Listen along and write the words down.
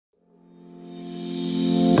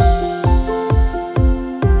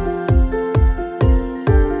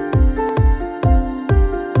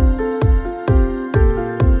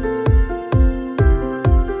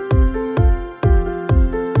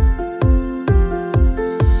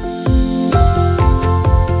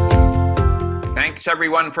thanks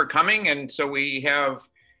everyone for coming. And so we have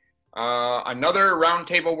another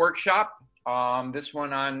roundtable workshop, this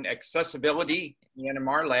one on accessibility in the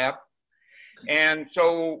NMR Lab. And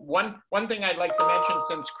so one thing I'd like to mention,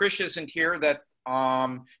 since Krish isn't here, that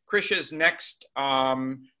Krish's next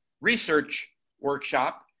research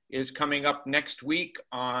workshop is coming up next week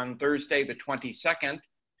on Thursday, the 22nd.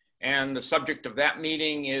 And the subject of that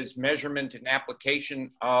meeting is measurement and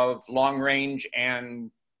application of long range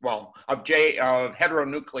and, well, of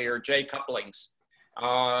heteronuclear J couplings.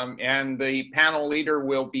 And the panel leader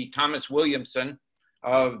will be Thomas Williamson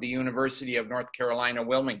of the University of North Carolina,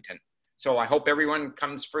 Wilmington. So I hope everyone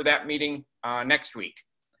comes for that meeting next week.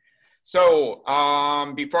 So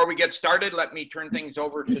before we get started, let me turn things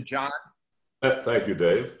over to John. Thank you,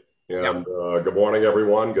 Dave. And good morning,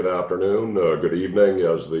 everyone. Good afternoon, good evening,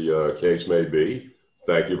 as the case may be.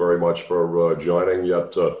 Thank you very much for joining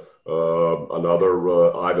yet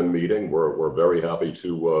another IDEN meeting. We're very happy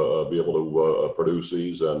to be able to produce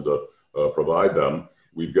these and provide them.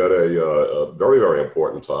 We've got a very, very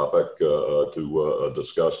important topic to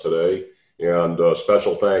discuss today. And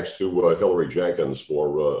special thanks to Hillary Jenkins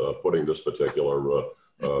for putting this particular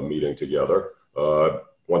meeting together.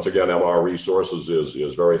 Once again, MR Resources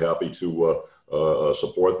is very happy to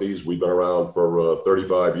support these. We've been around for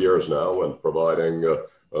 35 years now and providing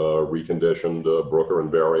reconditioned Bruker and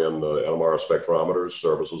Varian NMR spectrometers,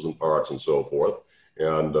 services and parts and so forth.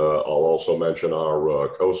 And I'll also mention our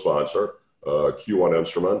co-sponsor, Q1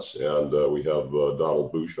 Instruments, and we have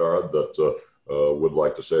Donald Bouchard that would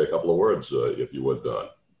like to say a couple of words, if you would, Don.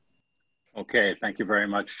 Okay, thank you very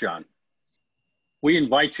much, John. We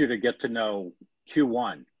invite you to get to know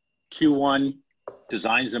Q1. Q1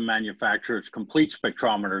 designs and manufactures complete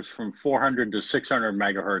spectrometers from 400 to 600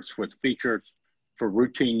 megahertz with features for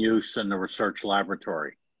routine use in the research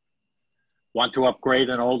laboratory. Want to upgrade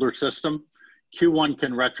an older system? Q1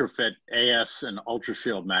 can retrofit AS and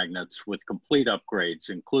ultrashield magnets with complete upgrades,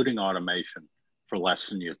 including automation, for less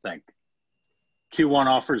than you think. Q1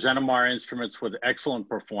 offers NMR instruments with excellent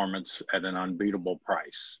performance at an unbeatable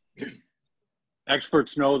price.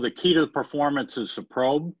 Experts know the key to performance is the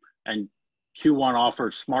probe, and Q1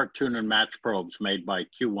 offers smart tune and match probes made by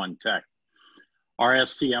Q1 Tech. Our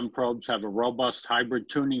STM probes have a robust hybrid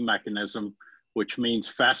tuning mechanism, which means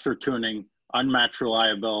faster tuning, unmatched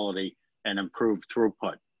reliability, and improved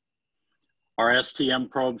throughput. Our STM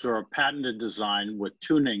probes are a patented design with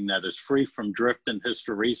tuning that is free from drift and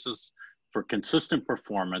hysteresis for consistent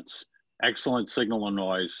performance, excellent signal and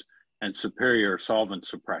noise, and superior solvent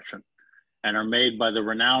suppression, and are made by the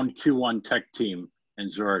renowned Q1 Tech team in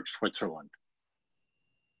Zurich, Switzerland.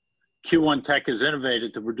 Q1 Tech has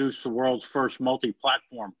innovated to produce the world's first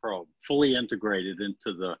multi-platform probe, fully integrated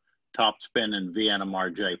into the TopSpin and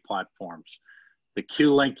vNMRJ platforms. The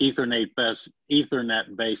Q-Link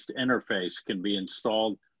Ethernet-based interface can be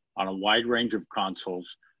installed on a wide range of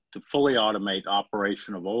consoles to fully automate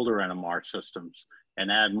operation of older NMR systems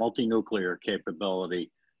and add multinuclear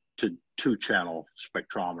capability to two-channel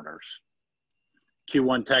spectrometers.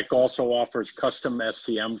 Q1 Tech also offers custom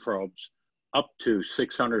STM probes up to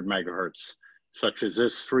 600 megahertz, such as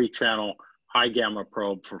this 3-channel high gamma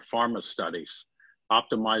probe for pharma studies,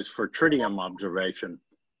 optimized for tritium observation,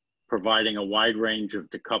 providing a wide range of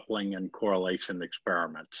decoupling and correlation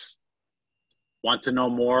experiments. Want to know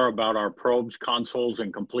more about our probes, consoles,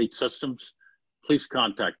 and complete systems? Please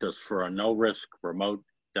contact us for a no-risk remote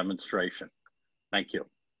demonstration. Thank you.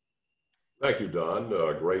 Thank you, Don.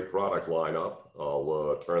 Great product lineup.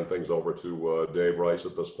 I'll turn things over to Dave Rice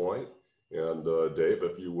at this point. And Dave,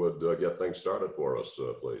 if you would get things started for us,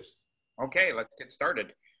 please. Okay, let's get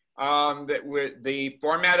started. The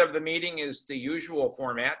format of the meeting is the usual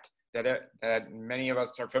format that many of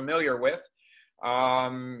us are familiar with.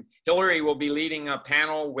 Hillary will be leading a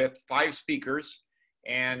panel with 5 speakers,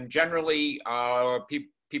 and generally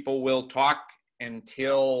people will talk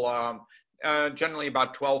until generally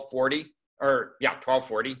about 12:40, or yeah,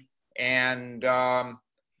 12:40, and during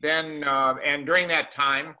that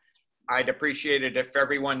time, I'd appreciate it if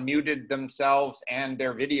everyone muted themselves and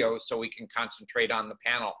their videos so we can concentrate on the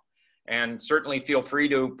panel. And certainly feel free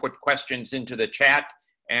to put questions into the chat,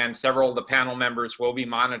 and several of the panel members will be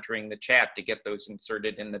monitoring the chat to get those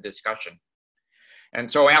inserted in the discussion.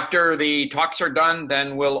 And so after the talks are done,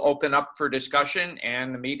 then we'll open up for discussion,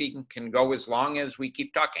 and the meeting can go as long as we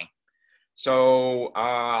keep talking. So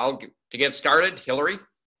to get started, Hillary.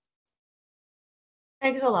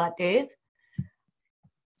 Thanks a lot, Dave.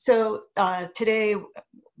 So today,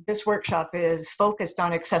 this workshop is focused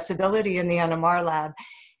on accessibility in the NMR Lab.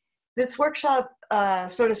 This workshop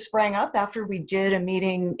sort of sprang up after we did a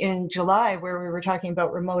meeting in July where we were talking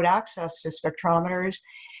about remote access to spectrometers,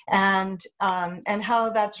 and how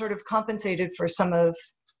that sort of compensated for some of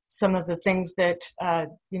the things that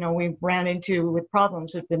we ran into with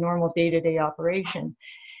problems with the normal day-to-day operation.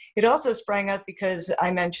 It also sprang up because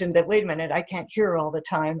I mentioned that, wait a minute, I can't hear all the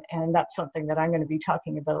time, and that's something that I'm going to be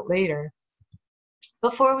talking about later.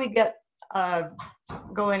 Before we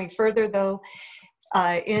go any further, though,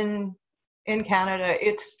 in Canada,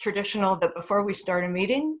 it's traditional that before we start a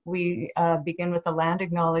meeting, we begin with a land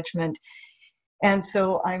acknowledgement. And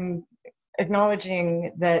so I'm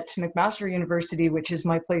acknowledging that McMaster University, which is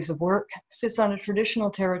my place of work, sits on a traditional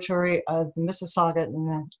territory of the Mississauga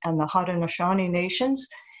and the Haudenosaunee nations,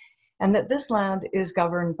 and that this land is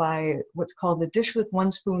governed by what's called the Dish with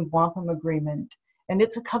One Spoon Wampum Agreement. And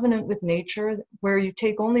it's a covenant with nature where you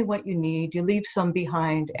take only what you need, you leave some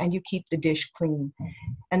behind, and you keep the dish clean.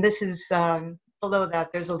 And this is, below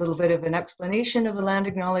that, there's a little bit of an explanation of a land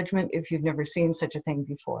acknowledgement if you've never seen such a thing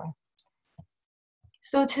before.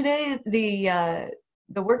 So today, the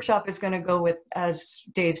workshop is going to go with, as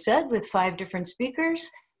Dave said, with 5 different speakers,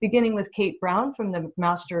 beginning with Kate Brown from the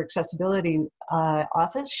McMaster Accessibility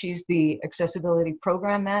Office. She's the Accessibility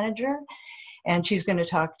Program Manager, and she's going to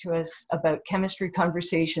talk to us about Chemistry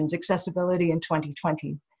Conversations, Accessibility in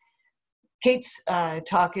 2020. Kate's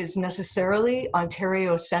talk is necessarily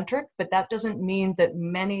Ontario-centric, but that doesn't mean that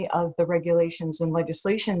many of the regulations and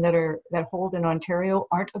legislation that hold in Ontario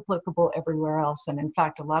aren't applicable everywhere else. And in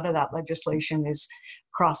fact, a lot of that legislation is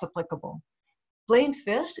cross-applicable. Blaine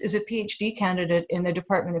Fiss is a PhD candidate in the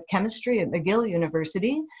Department of Chemistry at McGill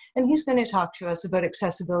University, and he's going to talk to us about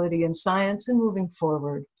accessibility in science and moving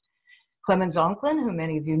forward. Clemens, Anklin, who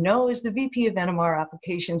many of you know, is the VP of NMR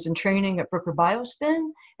Applications and Training at Bruker BioSpin,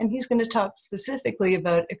 and he's going to talk specifically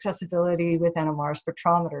about accessibility with NMR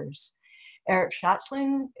spectrometers. Eric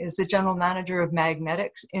Schatzlein is the General Manager of Magmedix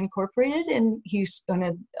Incorporated, and he's going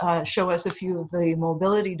to show us a few of the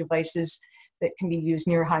mobility devices that can be used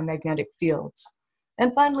near high magnetic fields.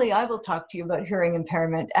 And finally, I will talk to you about hearing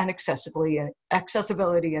impairment and accessibility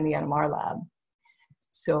in the NMR Lab.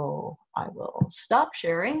 So I will stop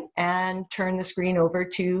sharing and turn the screen over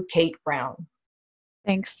to Kate Brown.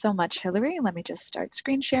 Thanks so much, Hillary. Let me just start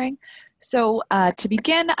screen sharing. So to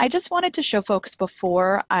begin, I just wanted to show folks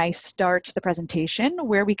before I start the presentation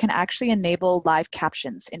where we can actually enable live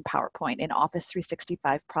captions in PowerPoint in Office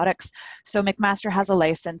 365 products. So McMaster has a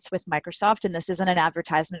license with Microsoft, and this isn't an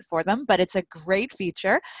advertisement for them, but it's a great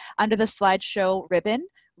feature. Under the slideshow ribbon,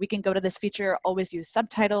 we can go to this feature, always use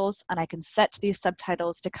subtitles, and I can set these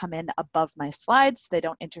subtitles to come in above my slides so they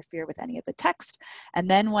don't interfere with any of the text. And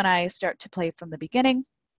then when I start to play from the beginning,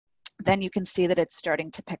 then you can see that it's starting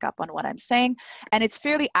to pick up on what I'm saying. And it's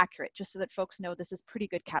fairly accurate, just so that folks know this is pretty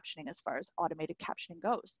good captioning as far as automated captioning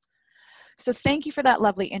goes. So thank you for that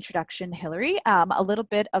lovely introduction, Hillary. A little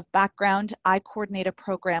bit of background. I coordinate a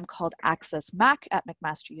program called Access Mac at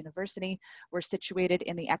McMaster University. We're situated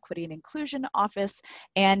in the Equity and Inclusion Office,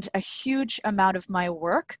 and a huge amount of my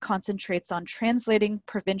work concentrates on translating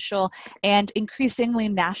provincial and increasingly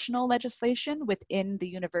national legislation within the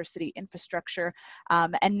university infrastructure,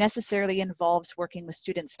 and necessarily involves working with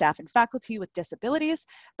students, staff, and faculty with disabilities,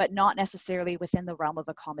 but not necessarily within the realm of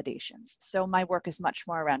accommodations. So my work is much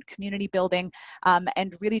more around community building,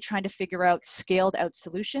 and really trying to figure out scaled out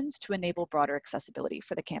solutions to enable broader accessibility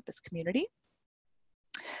for the campus community.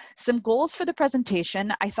 Some goals for the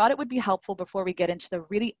presentation. I thought it would be helpful before we get into the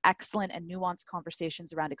really excellent and nuanced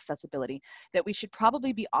conversations around accessibility that we should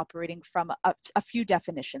probably be operating from a few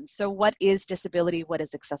definitions. So what is disability? What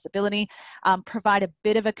is accessibility? Provide a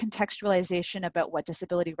bit of a contextualization about what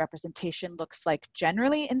disability representation looks like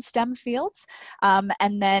generally in STEM fields,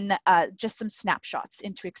 and then just some snapshots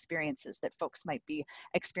into experiences that folks might be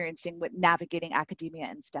experiencing with navigating academia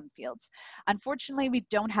and STEM fields. Unfortunately, we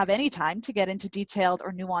don't have any time to get into detailed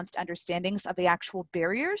or nuanced understandings of the actual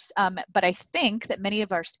barriers, but I think that many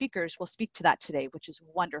of our speakers will speak to that today, which is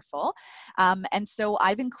wonderful. And so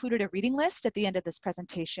I've included a reading list at the end of this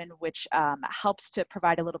presentation, which helps to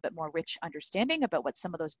provide a little bit more rich understanding about what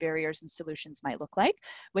some of those barriers and solutions might look like,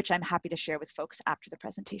 which I'm happy to share with folks after the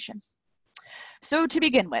presentation. So to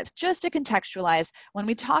begin with, just to contextualize, when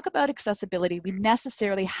we talk about accessibility, we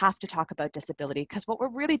necessarily have to talk about disability, because what we're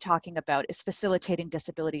really talking about is facilitating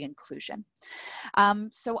disability inclusion.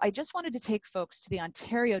 So I just wanted to take folks to the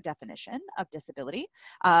Ontario definition of disability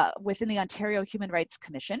within the Ontario Human Rights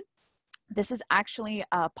Commission. This is actually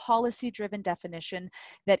a policy-driven definition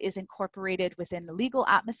that is incorporated within the legal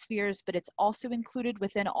atmospheres, but it's also included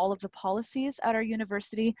within all of the policies at our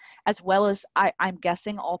university, as well as, I'm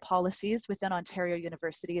guessing, all policies within Ontario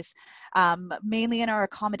universities, mainly in our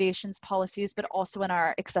accommodations policies, but also in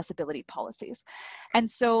our accessibility policies. And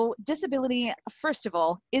so disability, first of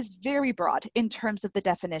all, is very broad in terms of the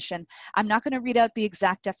definition. I'm not going to read out the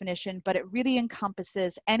exact definition, but it really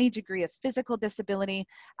encompasses any degree of physical disability,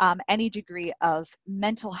 any degree of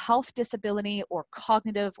mental health disability or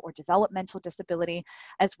cognitive or developmental disability,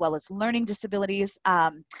 as well as learning disabilities.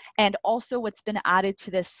 And also what's been added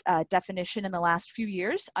to this definition in the last few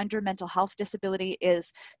years under mental health disability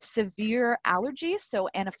is severe allergy, so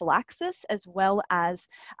anaphylaxis, as well as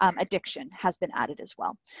addiction has been added as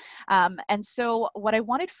well. And so what I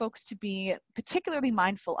wanted folks to be particularly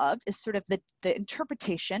mindful of is sort of the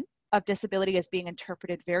interpretation of disability as being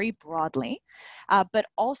interpreted very broadly, but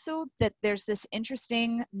also that there's this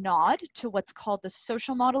interesting nod to what's called the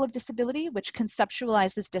social model of disability, which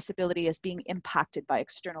conceptualizes disability as being impacted by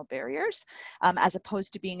external barriers, as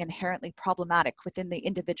opposed to being inherently problematic within the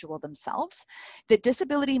individual themselves. That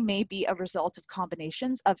disability may be a result of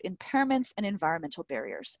combinations of impairments and environmental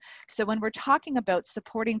barriers. So when we're talking about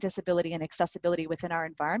supporting disability and accessibility within our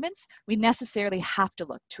environments, we necessarily have to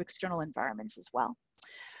look to external environments as well.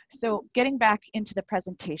 So getting back into the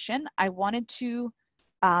presentation, I wanted to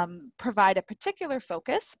provide a particular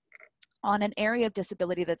focus on an area of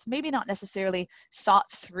disability that's maybe not necessarily thought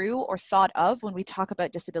through or thought of when we talk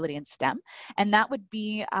about disability in STEM, and that would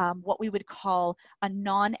be what we would call a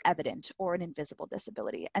non-evident or an invisible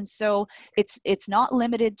disability. And so it's not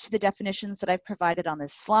limited to the definitions that I've provided on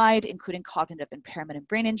this slide, including cognitive impairment and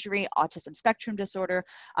brain injury, autism spectrum disorder,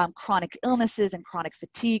 chronic illnesses and chronic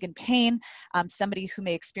fatigue and pain, somebody who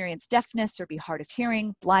may experience deafness or be hard of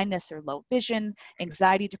hearing, blindness or low vision,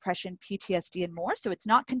 anxiety, depression, PTSD, and more. So it's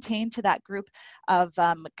not contained to that group of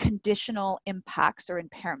conditional impacts or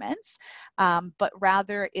impairments, but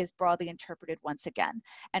rather is broadly interpreted once again.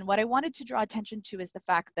 And what I wanted to draw attention to is the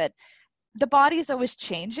fact that the body is always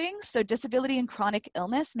changing, so disability and chronic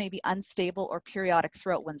illness may be unstable or periodic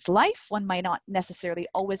throughout one's life. One might not necessarily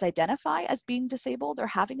always identify as being disabled or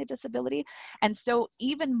having a disability. And so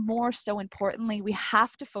even more so importantly, we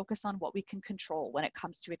have to focus on what we can control when it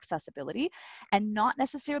comes to accessibility and not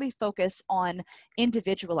necessarily focus on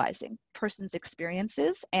individualizing persons'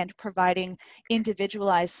 experiences and providing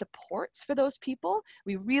individualized supports for those people.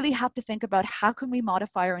 We really have to think about how can we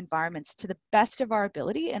modify our environments to the best of our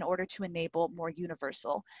ability in order to enable more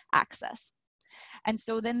universal access. And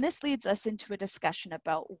so then this leads us into a discussion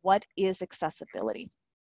about what is accessibility.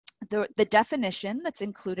 The definition that's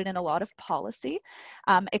included in a lot of policy,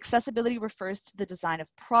 accessibility refers to the design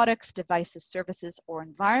of products, devices, services, or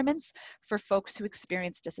environments for folks who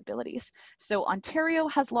experience disabilities. So Ontario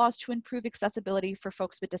has laws to improve accessibility for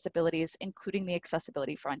folks with disabilities, including the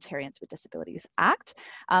Accessibility for Ontarians with Disabilities Act,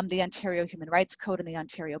 the Ontario Human Rights Code, and the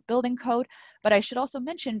Ontario Building Code. But I should also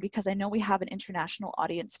mention, because I know we have an international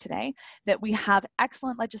audience today, that we have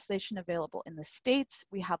excellent legislation available in the States.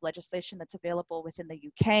 We have legislation that's available within the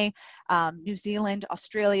UK, New Zealand,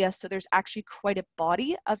 Australia. So there's actually quite a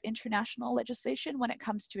body of international legislation when it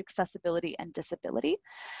comes to accessibility and disability.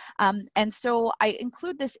 And so I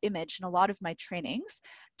include this image in a lot of my trainings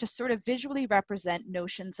to sort of visually represent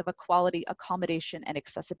notions of equality, accommodation, and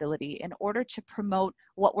accessibility in order to promote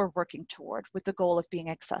what we're working toward with the goal of being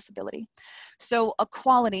accessibility. So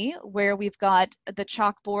equality, where we've got the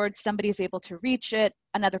chalkboard, somebody is able to reach it,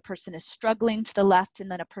 another person is struggling to the left, and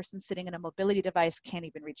then a person sitting in a mobility device can't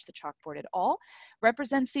even reach the chalkboard at all,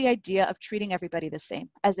 represents the idea of treating everybody the same,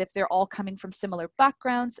 as if they're all coming from similar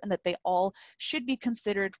backgrounds and that they all should be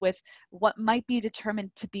considered with what might be determined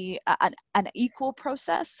to be an equal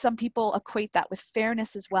process. Some people equate that with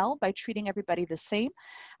fairness as well by treating everybody the same,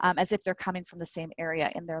 as if they're coming from the same area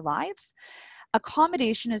in their lives.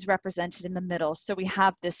 Accommodation is represented in the middle. So we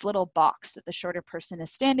have this little box that the shorter person is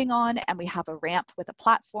standing on, and we have a ramp with a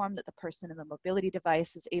platform that the person in the mobility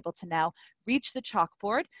device is able to now reach the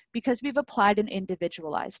chalkboard because we've applied an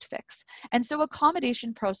individualized fix. And so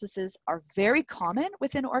accommodation processes are very common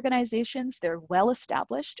within organizations. They're well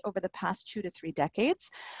established over the past 2 to 3 decades.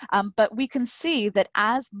 But we can see that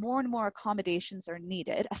as more and more accommodations are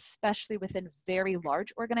needed, especially within very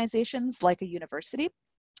large organizations like a university,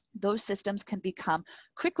 those systems can become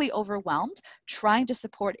quickly overwhelmed trying to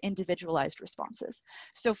support individualized responses.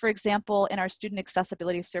 So for example, in our student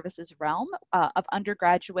accessibility services realm of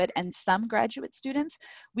undergraduate and some graduate students,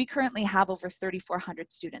 we currently have over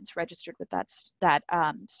 3,400 students registered with that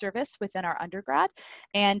service within our undergrad.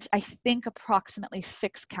 And I think approximately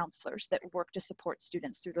 6 counselors that work to support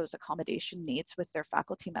students through those accommodation needs with their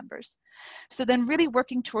faculty members. So then really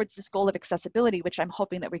working towards this goal of accessibility, which I'm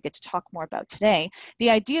hoping that we get to talk more about today, the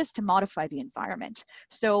idea is to modify the environment.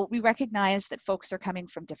 So we recognize that folks are coming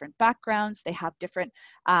from different backgrounds, they have different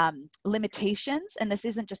limitations, and this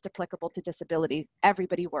isn't just applicable to disability.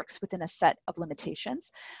 Everybody works within a set of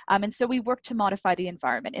limitations. And so we work to modify the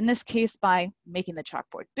environment, in this case by making the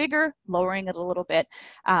chalkboard bigger, lowering it a little bit.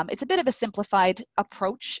 It's a bit of a simplified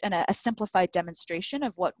approach and a simplified demonstration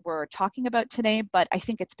of what we're talking about today, but I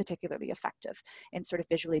think it's particularly effective in sort of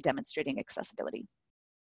visually demonstrating accessibility.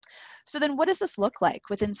 So then what does this look like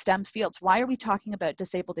within STEM fields? Why are we talking about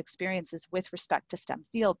disabled experiences with respect to STEM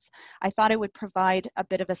fields? I thought I would provide a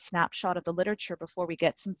bit of a snapshot of the literature before we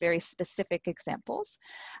get some very specific examples.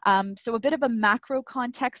 So a bit of a macro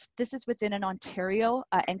context. This is within an Ontario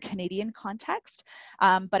and Canadian context,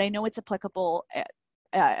 but I know it's applicable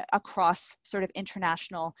across sort of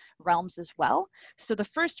international realms as well. So the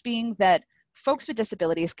first being that folks with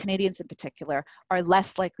disabilities, Canadians in particular, are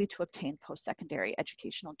less likely to obtain post-secondary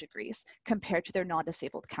educational degrees compared to their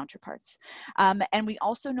non-disabled counterparts. And we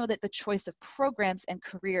also know that the choice of programs and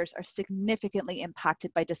careers are significantly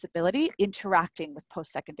impacted by disability interacting with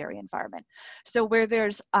post-secondary environment. So where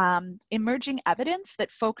there's emerging evidence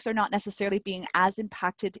that folks are not necessarily being as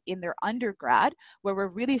impacted in their undergrad, where we're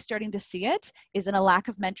really starting to see it is in a lack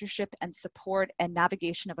of mentorship and support and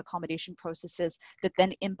navigation of accommodation processes that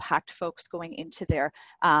then impact folks going into their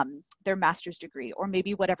master's degree, or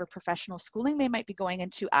maybe whatever professional schooling they might be going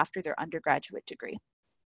into after their undergraduate degree.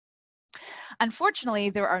 Unfortunately,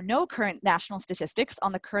 there are no current national statistics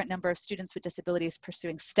on the current number of students with disabilities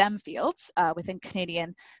pursuing STEM fields within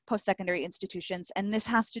Canadian post-secondary institutions, and this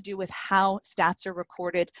has to do with how stats are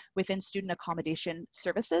recorded within student accommodation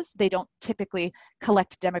services. They don't typically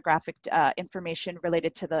collect demographic information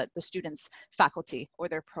related to the student's faculty or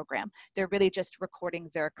their program. They're really just recording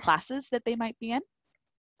their classes that they might be in.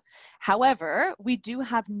 However, we do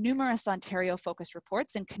have numerous Ontario-focused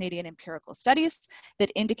reports and Canadian empirical studies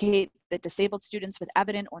that indicate that disabled students with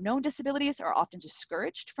evident or known disabilities are often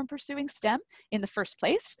discouraged from pursuing STEM in the first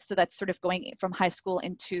place. So that's sort of going from high school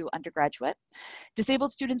into undergraduate.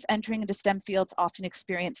 Disabled students entering into STEM fields often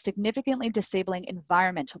experience significantly disabling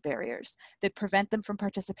environmental barriers that prevent them from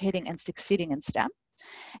participating and succeeding in STEM.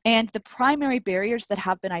 And the primary barriers that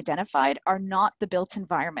have been identified are not the built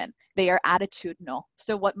environment. They are attitudinal.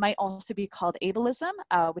 So what might also be called ableism,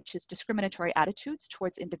 which is discriminatory attitudes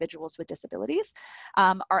towards individuals with disabilities,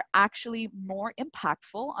 are actually more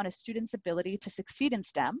impactful on a student's ability to succeed in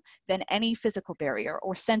STEM than any physical barrier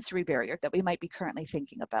or sensory barrier that we might be currently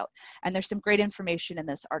thinking about. And there's some great information in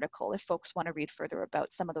this article if folks want to read further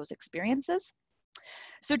about some of those experiences.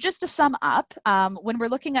 So just to sum up, when we're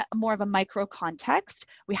looking at more of a micro context,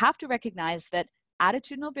 we have to recognize that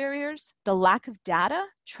attitudinal barriers, the lack of data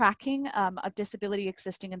tracking of disability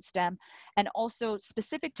existing in STEM, and also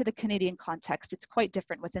specific to the Canadian context, it's quite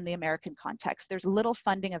different within the American context. There's little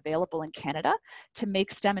funding available in Canada to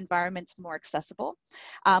make STEM environments more accessible.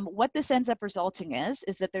 What this ends up resulting is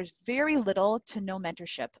that there's very little to no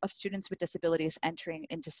mentorship of students with disabilities entering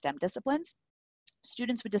into STEM disciplines.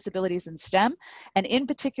 Students with disabilities in STEM, and in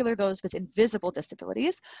particular those with invisible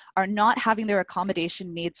disabilities, are not having their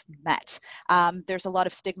accommodation needs met. There's a lot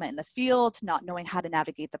of stigma in the field, not knowing how to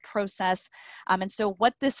navigate the process. And so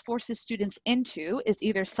what this forces students into is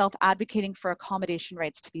either self-advocating for accommodation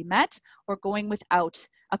rights to be met or going without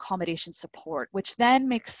accommodation support, which then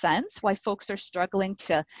makes sense why folks are struggling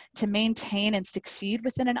to maintain and succeed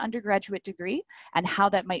within an undergraduate degree and how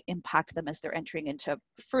that might impact them as they're entering into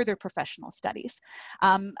further professional studies.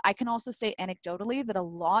 I can also say anecdotally that a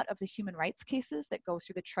lot of the human rights cases that go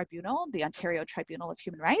through the tribunal, the Ontario Tribunal of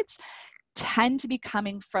Human Rights, tend to be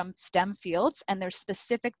coming from STEM fields, and they're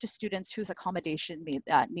specific to students whose accommodation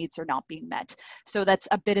needs are not being met. So that's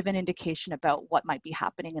a bit of an indication about what might be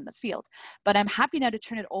happening in the field. But I'm happy now to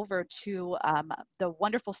turn it over to the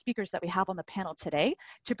wonderful speakers that we have on the panel today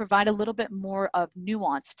to provide a little bit more of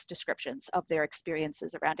nuanced descriptions of their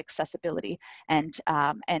experiences around accessibility and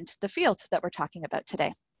the field that we're talking about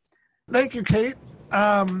today. Thank you, Kate.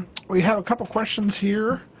 We have a couple questions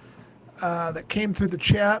here that came through the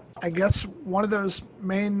chat. I guess one of those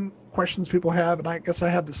main questions people have, and I guess I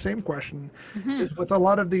have the same question, is with a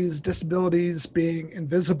lot of these disabilities being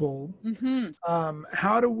invisible,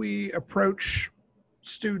 how do we approach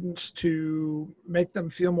students to make them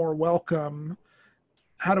feel more welcome?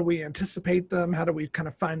 How do we anticipate them? How do we kind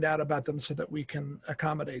of find out about them so that we can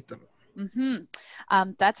accommodate them?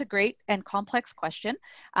 That's a great and complex question.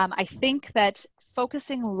 I think that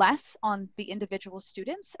focusing less on the individual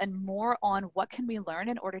students and more on what can we learn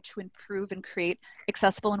in order to improve and create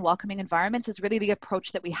accessible and welcoming environments is really the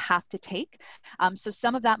approach that we have to take. So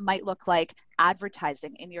some of that might look like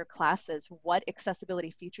advertising in your classes what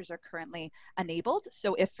accessibility features are currently enabled.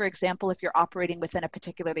 So if, for example, if you're operating within a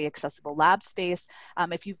particularly accessible lab space,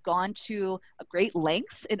 if you've gone to great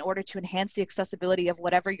lengths in order to enhance the accessibility of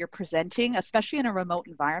whatever you're presenting, especially in a remote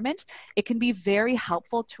environment, it can be very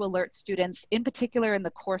helpful to alert students, in particular in the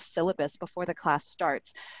course syllabus before the class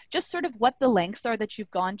starts, just sort of what the lengths are that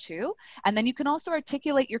you've gone to. And then you can also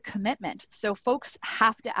articulate your commitment. So folks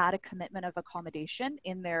have to add a commitment of accommodation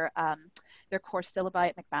in their course syllabi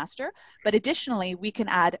at McMaster. But additionally, we can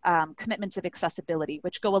add commitments of accessibility,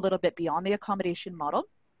 which go a little bit beyond the accommodation model.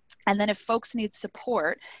 And then if folks need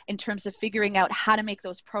support in terms of figuring out how to make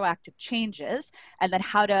those proactive changes and then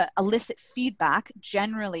how to elicit feedback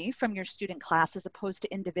generally from your student class as opposed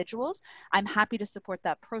to individuals, I'm happy to support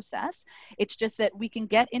that process. It's just that we can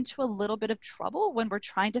get into a little bit of trouble when we're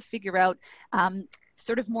trying to figure out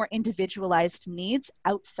sort of more individualized needs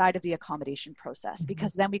outside of the accommodation process,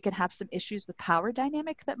 because then we can have some issues with power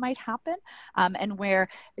dynamic that might happen, and where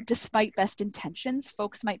despite best intentions,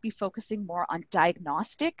 folks might be focusing more on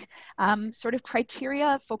diagnostic sort of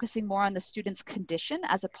criteria, focusing more on the student's condition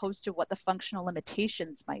as opposed to what the functional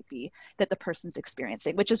limitations might be that the person's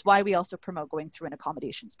experiencing, which is why we also promote going through an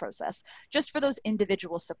accommodations process, just for those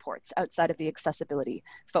individual supports outside of the accessibility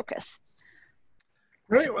focus.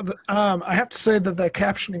 Great. Well, I have to say that the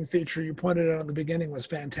captioning feature you pointed out in the beginning was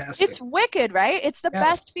fantastic. It's wicked, right? It's the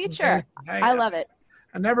best feature. I love it.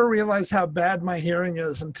 I never realized how bad my hearing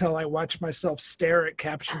is until I watch myself stare at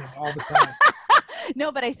captioning all the time.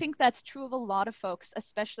 No, but I think that's true of a lot of folks,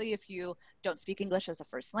 especially if you don't speak English as a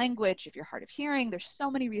first language, if you're hard of hearing. There's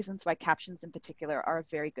so many reasons why captions in particular are a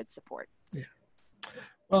very good support. Yeah.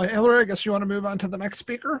 Well, Hillary, I guess you want to move on to the next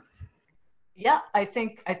speaker? Yeah, I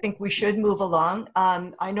think we should move along.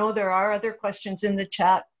 I know there are other questions in the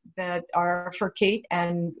chat that are for Kate,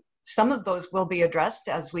 and some of those will be addressed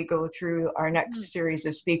as we go through our next series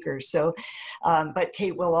of speakers. So, but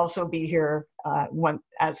Kate will also be here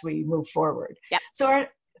as we move forward. Yeah. So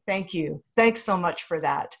thank you. Thanks so much for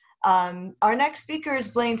that. Our next speaker is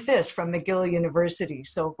Blaine Fiss from McGill University.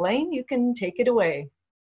 So Blaine, you can take it away.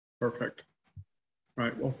 Perfect. All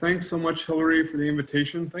right, well, thanks so much, Hillary, for the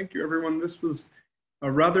invitation. Thank you, everyone. This was a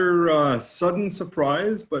rather sudden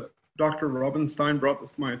surprise, but Dr. Robinstein brought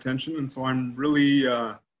this to my attention, and so I'm really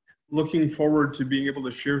looking forward to being able to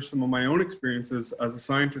share some of my own experiences as a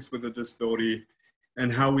scientist with a disability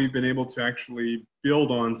and how we've been able to actually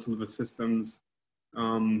build on some of the systems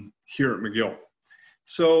here at McGill.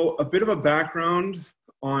 So a bit of a background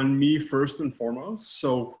on me first and foremost.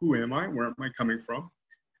 So who am I? Where am I coming from?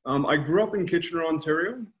 I grew up in Kitchener,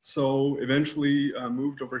 Ontario, so eventually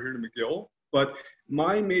moved over here to McGill. But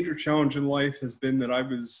my major challenge in life has been that I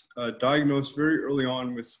was diagnosed very early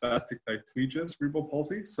on with spastic diplegia cerebral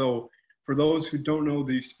palsy. So for those who don't know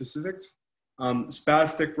the specifics,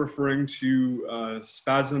 spastic referring to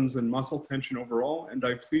spasms and muscle tension overall, and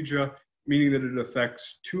diplegia meaning that it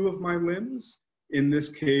affects two of my limbs, in this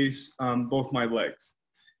case, both my legs.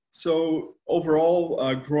 So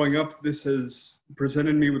overall, growing up, this has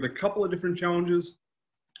presented me with a couple of different challenges,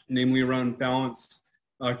 namely around balance,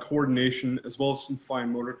 coordination, as well as some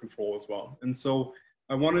fine motor control as well. And so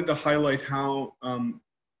I wanted to highlight how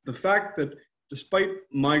the fact that despite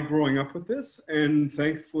my growing up with this, and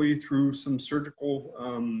thankfully through some surgical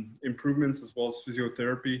improvements as well as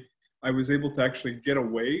physiotherapy, I was able to actually get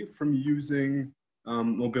away from using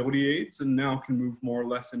mobility aids and now can move more or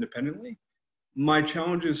less independently. My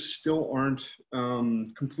challenges still aren't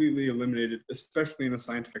completely eliminated, especially in a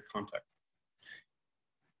scientific context.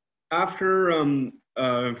 After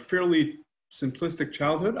a fairly simplistic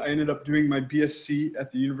childhood, I ended up doing my BSc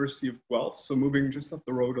at the University of Guelph, so moving just up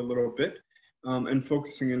the road a little bit and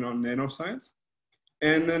focusing in on nanoscience.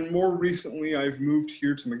 And then more recently, I've moved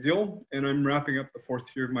here to McGill, and I'm wrapping up the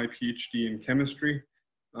 4th year of my PhD in chemistry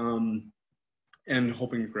and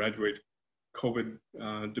hoping to graduate, COVID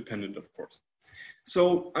dependent, of course.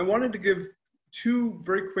 So I wanted to give two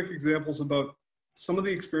very quick examples about some of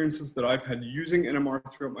the experiences that I've had using NMR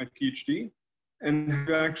throughout my PhD, and have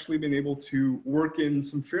actually been able to work in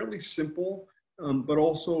some fairly simple, but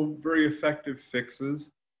also very effective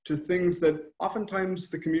fixes to things that oftentimes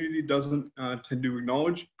the community doesn't tend to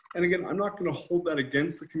acknowledge. And again, I'm not going to hold that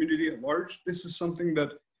against the community at large. This is something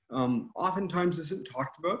that oftentimes isn't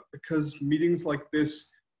talked about because meetings like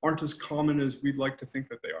this aren't as common as we'd like to think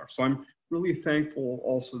that they are. So I'm really thankful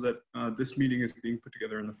also that this meeting is being put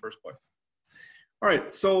together in the first place. All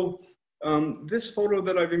right, so this photo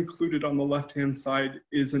that I've included on the left-hand side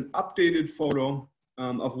is an updated photo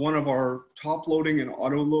of one of our top loading and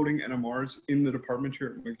auto loading NMRs in the department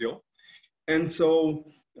here at McGill. And so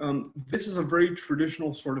this is a very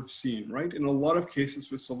traditional sort of scene, right? In a lot of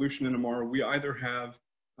cases with solution NMR, we either have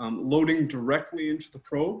loading directly into the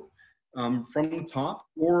probe from the top,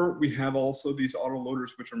 or we have also these auto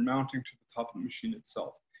loaders which are mounting to the top of the machine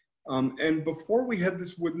itself. And before we had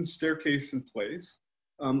this wooden staircase in place,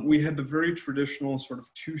 we had the very traditional sort of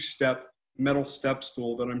two-step metal step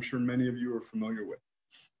stool that I'm sure many of you are familiar with.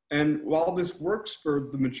 And while this works for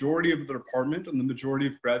the majority of the department and the majority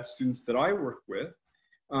of grad students that I work with,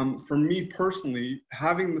 for me personally,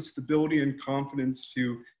 having the stability and confidence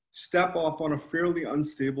to step up on a fairly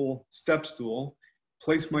unstable step stool,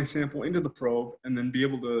 place my sample into the probe, and then be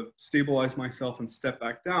able to stabilize myself and step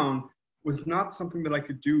back down was not something that I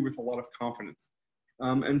could do with a lot of confidence.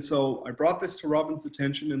 And so I brought this to Robin's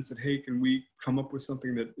attention and said, hey, can we come up with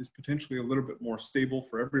something that is potentially a little bit more stable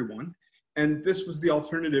for everyone? And this was the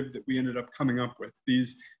alternative that we ended up coming up with,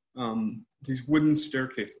 these wooden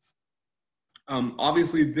staircases.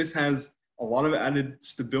 Obviously, this has a lot of added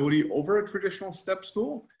stability over a traditional step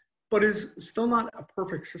stool, but is still not a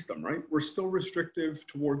perfect system, right? We're still restrictive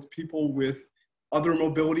towards people with other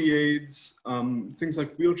mobility aids, things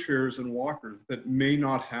like wheelchairs and walkers that may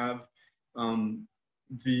not have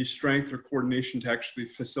the strength or coordination to actually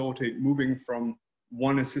facilitate moving from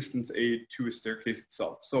one assistance aid to a staircase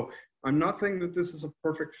itself. So I'm not saying that this is a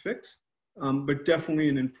perfect fix, but definitely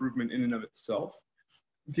an improvement in and of itself.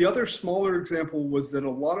 The other smaller example was that a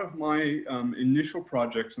lot of my initial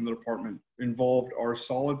projects in the department involved our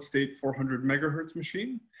solid state 400 megahertz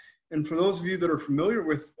machine. And for those of you that are familiar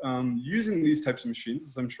with using these types of machines,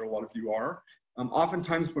 as I'm sure a lot of you are,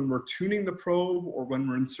 oftentimes when we're tuning the probe or when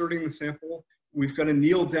we're inserting the sample, we've got to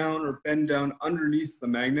kneel down or bend down underneath the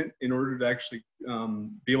magnet in order to actually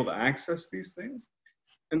be able to access these things.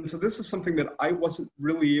 And so this is something that I wasn't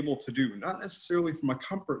really able to do, not necessarily from a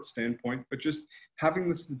comfort standpoint, but just having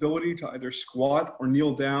the stability to either squat or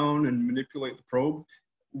kneel down and manipulate the probe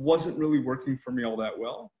wasn't really working for me all that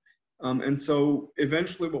well. And so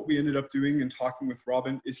eventually what we ended up doing and talking with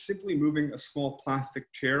Robin is simply moving a small plastic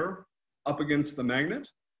chair up against the magnet,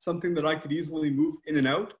 something that I could easily move in and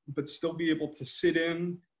out, but still be able to sit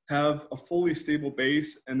in, have a fully stable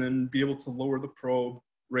base, and then be able to lower the probe,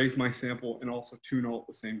 raise my sample, and also tune all at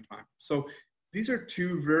the same time. So these are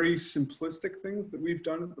two very simplistic things that we've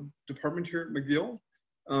done at the department here at McGill.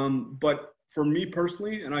 But for me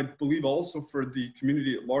personally, and I believe also for the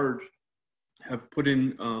community at large, have put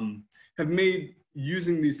in, have made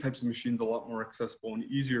using these types of machines a lot more accessible and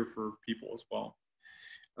easier for people as well.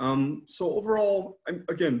 So overall,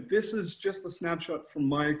 again, this is just a snapshot from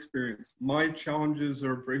my experience. My challenges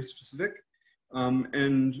are very specific,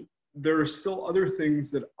 and there are still other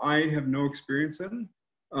things that I have no experience in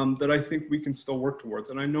that I think we can still work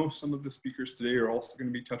towards. And I know some of the speakers today are also going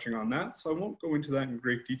to be touching on that, so I won't go into that in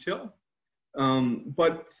great detail.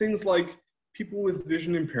 But things like people with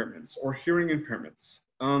vision impairments or hearing impairments,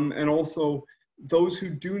 and also those who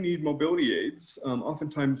do need mobility aids.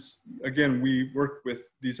 Oftentimes, again, we work with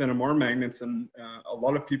these NMR magnets, and a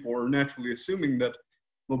lot of people are naturally assuming that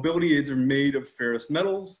mobility aids are made of ferrous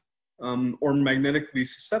metals or magnetically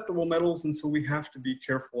susceptible metals, and so we have to be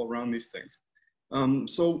careful around these things.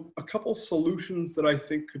 So a couple solutions that I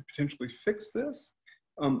think could potentially fix this.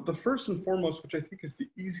 The first and foremost, which I think is the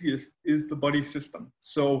easiest, is the buddy system.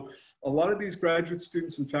 So a lot of these graduate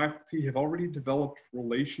students and faculty have already developed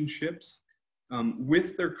relationships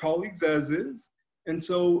with their colleagues as is. And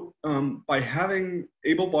so by having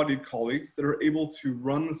able-bodied colleagues that are able to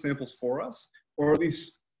run the samples for us, or at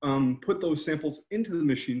least put those samples into the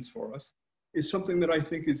machines for us, is something that I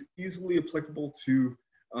think is easily applicable to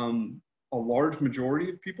a large majority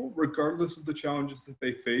of people, regardless of the challenges that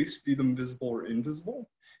they face, be them visible or invisible,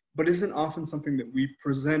 but isn't often something that we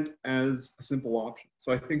present as a simple option.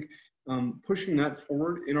 So I think pushing that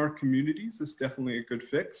forward in our communities is definitely a good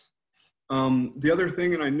fix. The other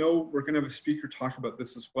thing, and I know we're going to have a speaker talk about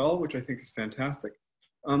this as well, which I think is fantastic,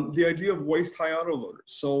 the idea of waist-high autoloaders.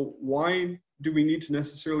 So why do we need to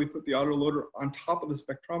necessarily put the autoloader on top of the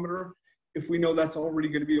spectrometer if we know that's already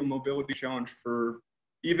going to be a mobility challenge for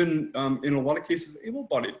even, in a lot of cases,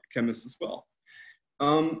 able-bodied chemists as well?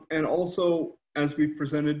 And also, as we've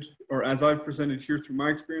presented, or as I've presented here through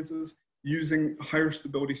my experiences, using higher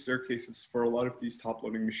stability staircases for a lot of these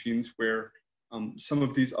top-loading machines where some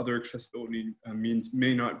of these other accessibility means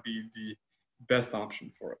may not be the best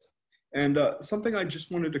option for us. And something I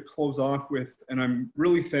just wanted to close off with, and I'm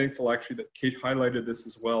really thankful actually that Kate highlighted this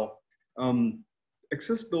as well.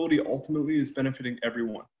 Accessibility ultimately is benefiting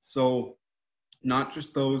everyone. So not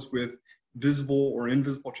just those with visible or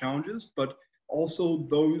invisible challenges, but also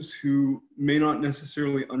those who may not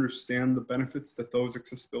necessarily understand the benefits that those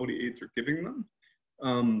accessibility aids are giving them.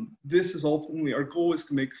 This is ultimately, our goal is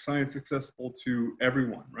to make science accessible to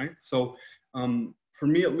everyone, right? So for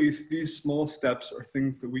me at least, these small steps are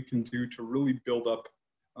things that we can do to really build up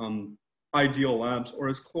ideal labs, or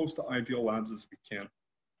as close to ideal labs as we can.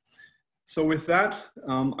 So with that,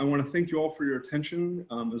 I want to thank you all for your attention,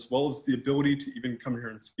 as well as the ability to even come here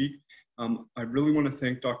and speak. I really want to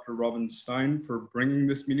thank Dr. Robin Stein for bringing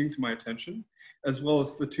this meeting to my attention, as well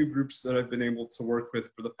as the two groups that I've been able to work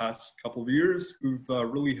with for the past couple of years, who've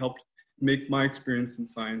really helped make my experience in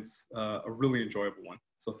science a really enjoyable one.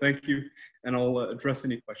 So thank you, and I'll address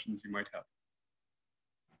any questions you might have.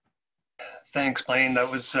 Thanks, Blaine.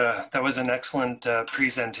 That was an excellent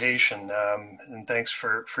presentation, and thanks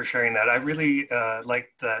for sharing that. I really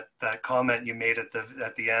liked that comment you made at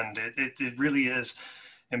the end. It really is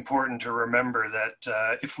important to remember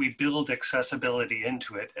that if we build accessibility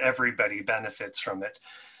into it, everybody benefits from it.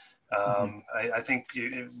 I think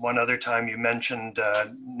one other time you mentioned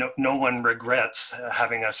no one regrets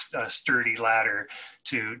having a sturdy ladder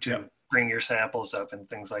to bring your samples up and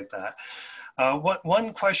things like that.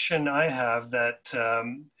 One question I have that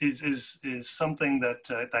is something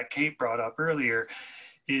that Kate brought up earlier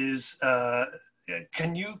is,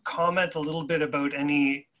 can you comment a little bit about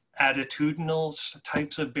any attitudinal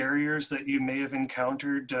types of barriers that you may have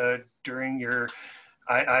encountered during your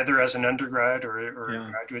either as an undergrad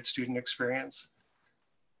or graduate student experience?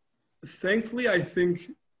 Thankfully, I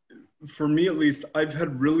think for me at least, I've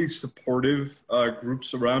had really supportive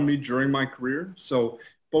groups around me during my career. So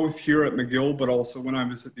both here at McGill, but also when I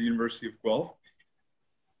was at the University of Guelph.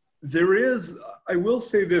 There is, I will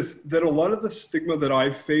say this, that a lot of the stigma that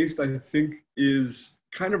I've faced, I think, is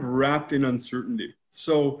kind of wrapped in uncertainty.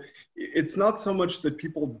 So it's not so much that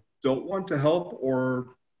people don't want to help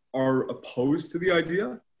or are opposed to the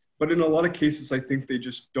idea, but in a lot of cases, I think they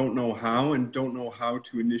just don't know how and don't know how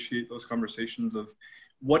to initiate those conversations of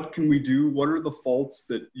what can we do? What are the faults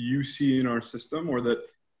that you see in our system, or that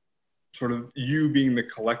sort of you being the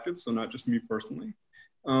collective, so not just me personally.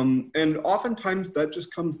 And oftentimes that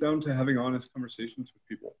just comes down to having honest conversations with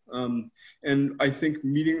people. And I think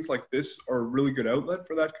meetings like this are a really good outlet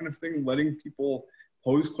for that kind of thing, letting people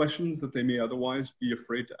pose questions that they may otherwise be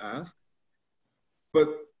afraid to ask. But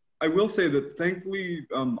I will say that thankfully,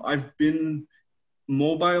 I've been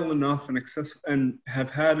mobile enough and have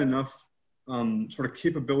had enough sort of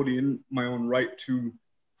capability in my own right to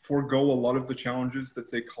forego a lot of the challenges that,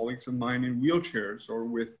 say, colleagues of mine in wheelchairs or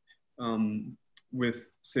with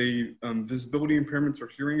say, visibility impairments or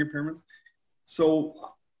hearing impairments.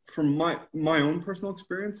 So from my own personal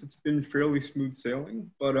experience, it's been fairly smooth sailing,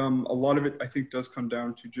 but a lot of it, I think, does come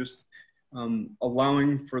down to just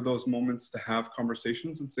allowing for those moments to have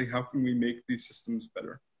conversations and say, how can we make these systems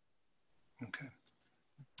better? Okay.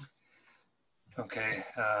 Okay,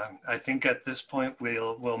 I think at this point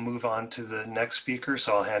we'll move on to the next speaker,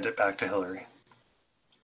 so I'll hand it back to Hillary.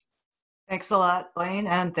 Thanks a lot, Blaine,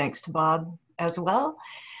 and thanks to Bob as well.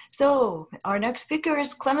 So our next speaker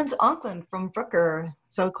is Clemens Anklin from Bruker.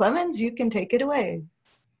 So Clemens, you can take it away.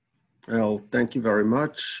 Well, thank you very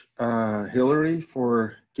much, Hillary,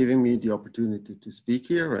 for giving me the opportunity to speak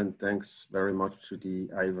here, and thanks very much to the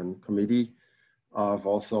IVAN committee of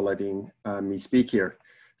also letting me speak here.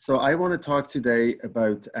 So I want to talk today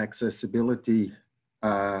about accessibility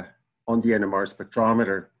on the NMR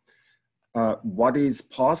spectrometer. What is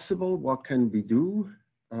possible? What can we do?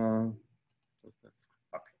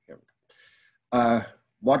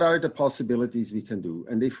 What are the possibilities we can do?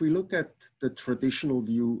 And if we look at the traditional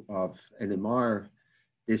view of NMR,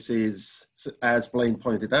 this is, as Blaine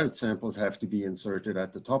pointed out, samples have to be inserted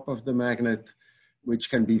at the top of the magnet,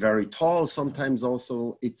 which can be very tall. Sometimes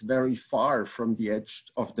also it's very far from the edge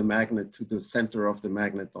of the magnet to the center of the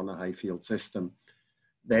magnet on a high field system.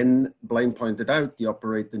 Then Blaine pointed out the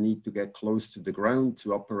operator need to get close to the ground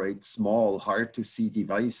to operate small, hard to see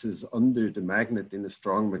devices under the magnet in the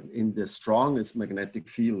strongest magnetic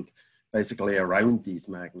field, basically around these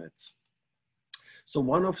magnets. So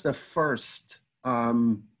one of the first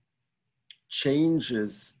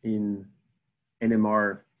changes in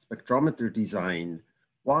NMR spectrometer design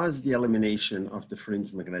was the elimination of the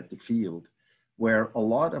fringe magnetic field. where a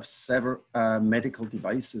lot of medical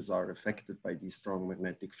devices are affected by the strong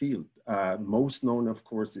magnetic field. Most known, of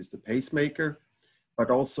course, is the pacemaker, but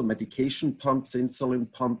also medication pumps,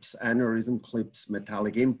 insulin pumps, aneurysm clips,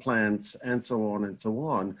 metallic implants, and so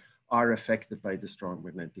on, are affected by the strong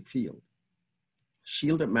magnetic field.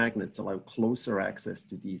 Shielded magnets allow closer access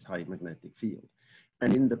to these high magnetic field.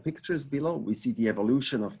 And in the pictures below, we see the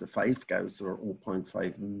evolution of the 5 Gauss or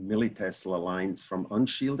 0.5 millitesla lines from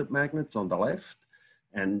unshielded magnets on the left.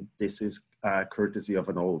 And this is courtesy of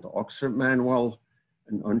an old Oxford manual,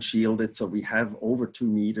 and unshielded. So we have over 2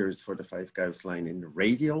 meters for the 5 Gauss line in the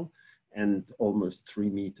radial and almost 3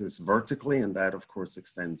 meters vertically. And that, of course,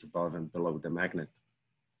 extends above and below the magnet.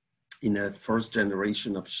 In a first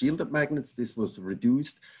generation of shielded magnets, this was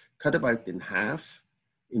reduced, cut about in half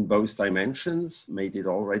in both dimensions, made it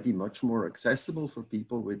already much more accessible for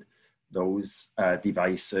people with those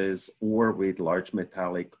devices or with large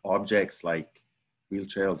metallic objects like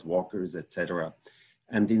wheelchairs, walkers, etc.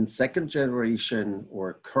 And in second generation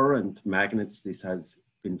or current magnets, this has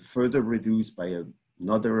been further reduced by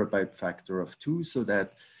another about factor of 2, so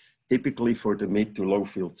that typically for the mid to low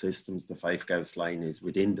field systems, the 5 Gauss line is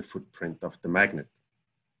within the footprint of the magnet.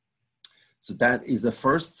 So that is the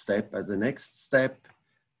first step. As the next step,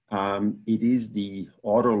 it is the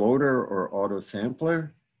autoloader or auto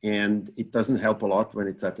sampler, and it doesn't help a lot when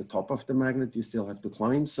it's at the top of the magnet. You still have to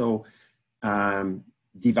climb. So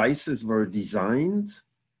devices were designed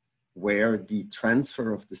where the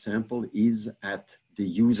transfer of the sample is at the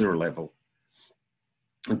user level.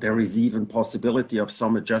 And there is even possibility of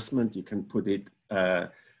some adjustment. You can put it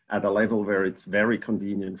at a level where it's very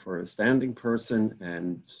convenient for a standing person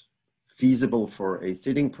and feasible for a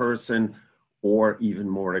sitting person, or even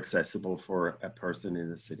more accessible for a person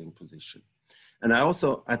in a sitting position. And I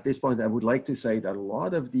also, at this point, I would like to say that a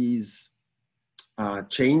lot of these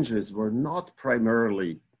changes were not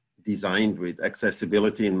primarily designed with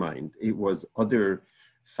accessibility in mind. It was other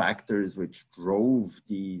factors which drove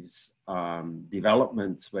these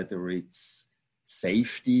developments, whether it's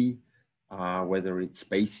safety, whether it's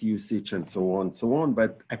space usage, and so on,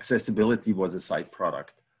 but accessibility was a side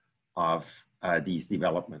product of these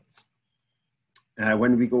developments.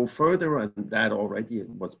 When we go further, and that already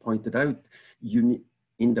was pointed out,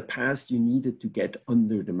 in the past, you needed to get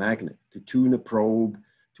under the magnet to tune a probe,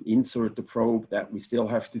 to insert the probe, that we still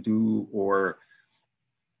have to do, or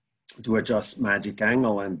to adjust magic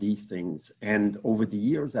angle and these things. And over the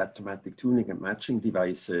years, automatic tuning and matching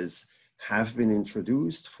devices have been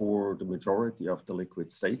introduced for the majority of the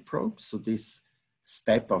liquid state probes. So this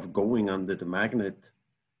step of going under the magnet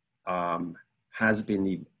has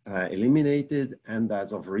been eliminated. And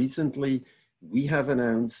as of recently, we have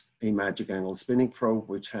announced a magic angle spinning probe,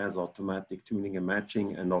 which has automatic tuning and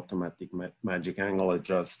matching and automatic magic angle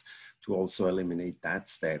adjust, to also eliminate that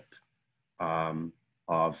step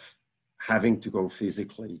of having to go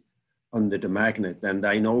physically under the magnet. And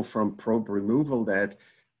I know from probe removal that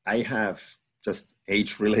I have just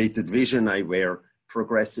age-related vision. I wear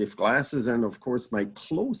progressive glasses, and of course my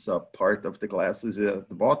close-up part of the glasses is at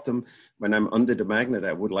the bottom. When I'm under the magnet,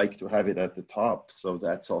 I would like to have it at the top. So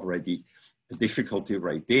that's already a difficulty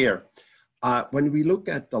right there. When we look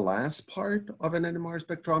at the last part of an NMR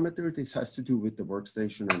spectrometer, this has to do with the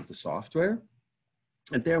workstation and the software.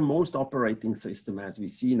 And their most operating system, as we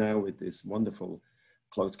see now with this wonderful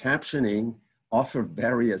closed captioning, offer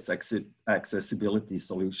various accessibility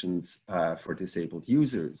solutions for disabled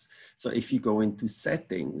users. So if you go into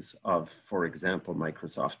settings of, for example,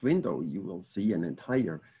 Microsoft Windows, you will see an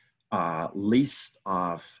entire list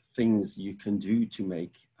of things you can do to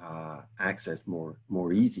make access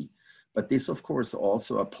more easy. But this, of course,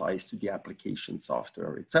 also applies to the application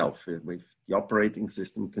software itself. If the operating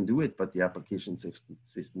system can do it, but the application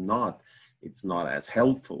system not, it's not as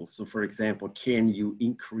helpful. So for example, can you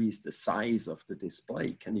increase the size of the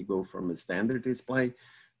display? Can you go from a standard display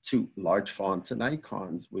to large fonts and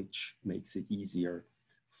icons, which makes it easier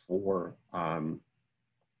for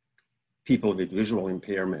people with visual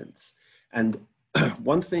impairments? And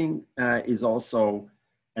one thing is also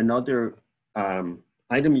another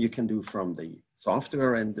item you can do from the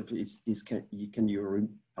software, and you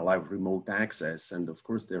allow remote access. And of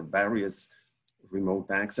course, there are various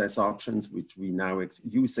remote access options, which we now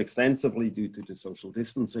use extensively due to the social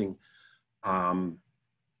distancing,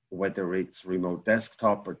 whether it's remote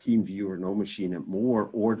desktop or team viewer, no machine and more,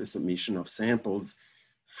 or the submission of samples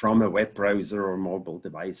from a web browser or mobile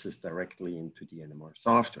devices directly into the NMR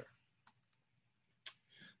software.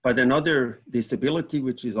 But another disability,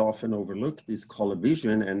 which is often overlooked, is color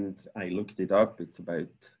vision. And I looked it up. It's about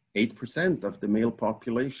 8% of the male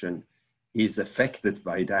population is affected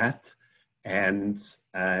by that. And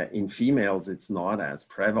in females, it's not as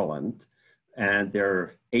prevalent. And there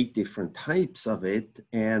are 8 different types of it.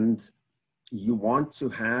 And you want to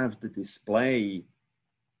have the display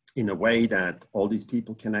in a way that all these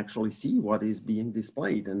people can actually see what is being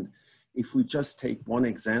displayed. And if we just take one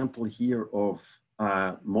example here of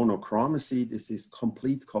monochromacy, this is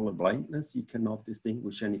complete color blindness. You cannot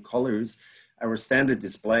distinguish any colors. Our standard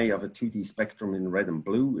display of a 2D spectrum in red and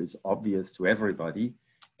blue is obvious to everybody,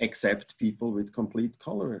 except people with complete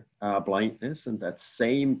color blindness. And that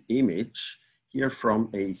same image here from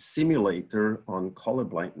a simulator on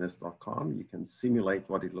colorblindness.com, you can simulate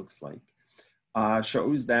what it looks like,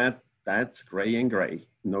 shows that that's gray and gray,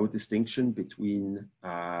 no distinction between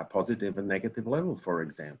positive and negative level, for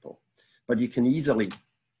example. But you can easily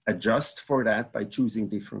adjust for that by choosing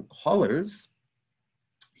different colors.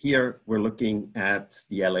 Here we're looking at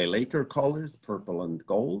the LA Laker colors, purple and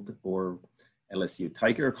gold, or LSU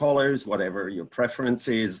Tiger colors, whatever your preference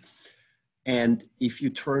is. And if you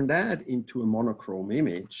turn that into a monochrome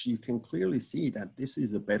image, you can clearly see that this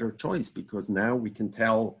is a better choice, because now we can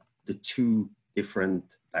tell the 2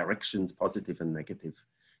 different directions, positive and negative,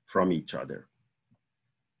 from each other.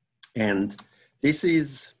 And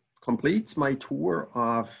this completes my tour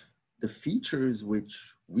of the features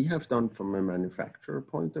which we have done from a manufacturer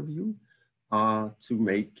point of view to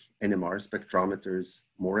make NMR spectrometers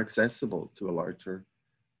more accessible to a larger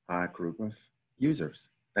group of users.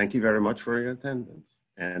 Thank you very much for your attendance,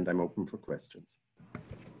 and I'm open for questions.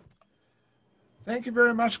 Thank you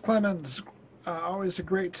very much, Clemens. Always a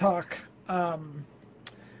great talk.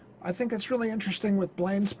 I think it's really interesting with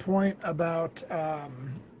Blaine's point about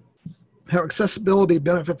how accessibility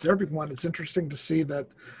benefits everyone. It's interesting to see that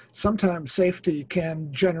sometimes safety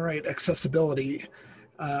can generate accessibility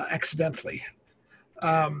accidentally.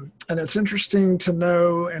 And it's interesting to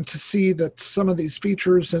know and to see that some of these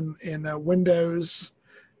features in Windows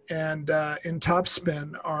and in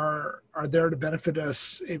TopSpin are there to benefit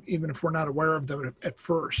us, even if we're not aware of them at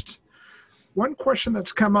first. One question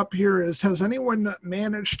that's come up here is, has anyone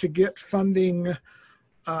managed to get funding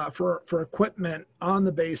for equipment on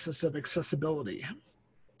the basis of accessibility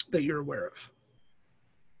that you're aware of?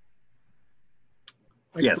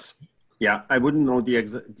 Yes. Yeah, I wouldn't know the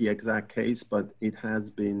exact case, but it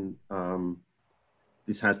has been,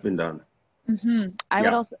 this has been done. I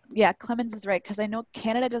would also, Clemens is right, because I know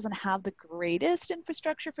Canada doesn't have the greatest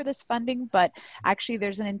infrastructure for this funding, but actually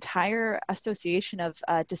there's an entire association of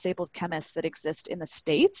disabled chemists that exist in the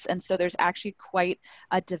States. And so there's actually quite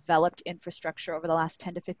a developed infrastructure over the last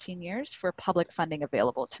 10 to 15 years for public funding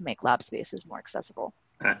available to make lab spaces more accessible.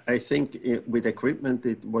 I think with equipment,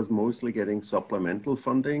 it was mostly getting supplemental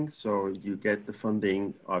funding. So you get the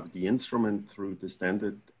funding of the instrument through the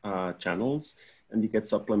standard channels, and you get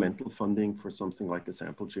supplemental funding for something like a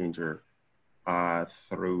sample changer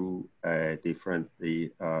through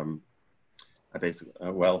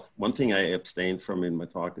well, one thing I abstained from in my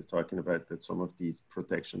talk is talking about that some of these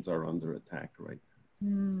protections are under attack right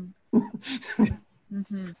now.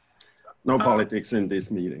 No politics in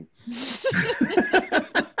this meeting.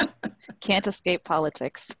 Can't escape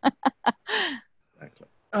politics. Exactly.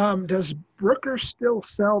 Does Bruker still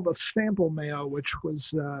sell the sample mail, which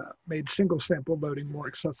was made single sample loading more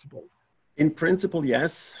accessible? In principle,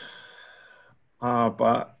 yes,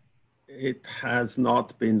 but it has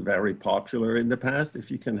not been very popular in the past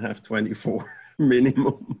if you can have 24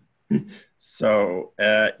 minimum. So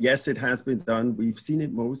yes, it has been done. We've seen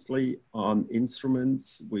it mostly on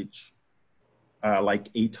instruments which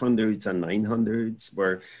like 800s and 900s,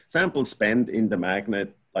 where samples spend in the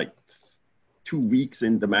magnet like 2 weeks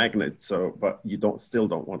in the magnet. So, but you still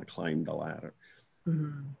don't want to climb the ladder.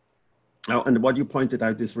 Oh, and what you pointed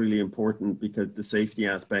out is really important, because the safety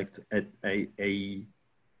aspect at a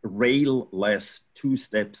rail-less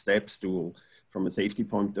two-step step stool from a safety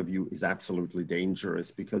point of view is absolutely dangerous,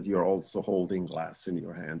 because you're also holding glass in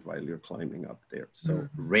your hand while you're climbing up there. So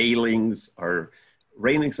railings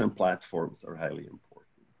and platforms are highly important.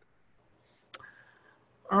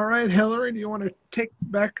 All right, Hillary, do you want to take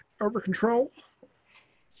back over control?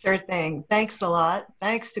 Sure thing. Thanks a lot.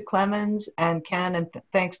 Thanks to Clemens and Ken, and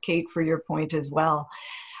thanks, Kate, for your point as well.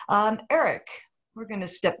 Eric, we're going to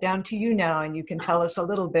step down to you now, and you can tell us a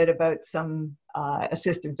little bit about some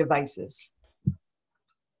assistive devices.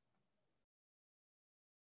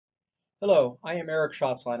 Hello, I am Eric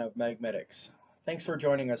Schatzlein of Magmedix. Thanks for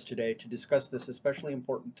joining us today to discuss this especially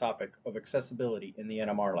important topic of accessibility in the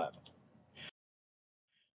NMR Lab.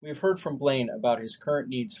 We've heard from Blaine about his current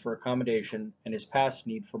needs for accommodation and his past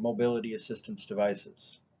need for mobility assistance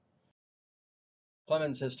devices.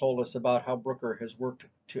 Clemens has told us about how Bruker has worked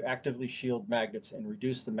to actively shield magnets and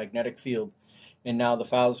reduce the magnetic field, and now the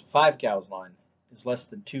 5 Gauss line is less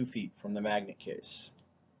than 2 feet from the magnet case.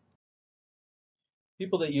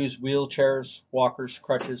 People that use wheelchairs, walkers,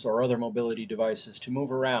 crutches, or other mobility devices to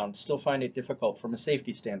move around still find it difficult from a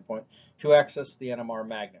safety standpoint to access the NMR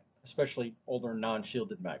magnet, especially older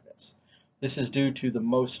non-shielded magnets. This is due to the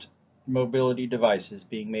most mobility devices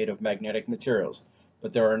being made of magnetic materials,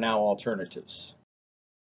 but there are now alternatives.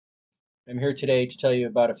 I'm here today to tell you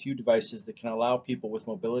about a few devices that can allow people with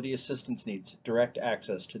mobility assistance needs direct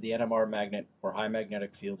access to the NMR magnet or high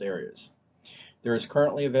magnetic field areas. There is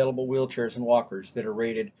currently available wheelchairs and walkers that are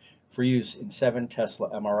rated for use in 7 Tesla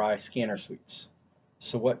MRI scanner suites.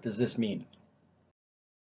 So what does this mean?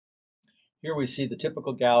 Here we see the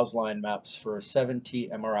typical Gauss line maps for a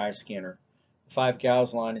 7T MRI scanner. The 5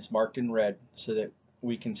 Gauss line is marked in red so that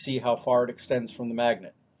we can see how far it extends from the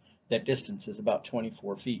magnet. That distance is about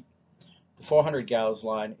 24 feet. The 400 Gauss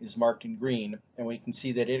line is marked in green, and we can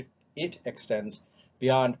see that it extends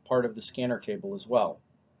beyond part of the scanner cable as well.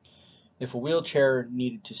 If a wheelchair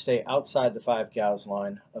needed to stay outside the 5 Gauss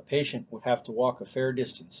line, a patient would have to walk a fair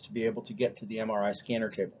distance to be able to get to the MRI scanner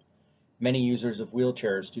table. Many users of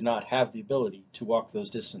wheelchairs do not have the ability to walk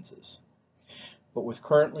those distances. But with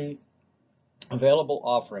currently available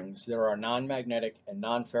offerings, there are non-magnetic and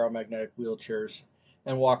non-ferromagnetic wheelchairs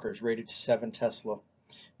and walkers rated to 7 Tesla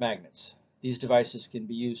magnets. These devices can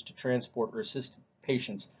be used to transport or assist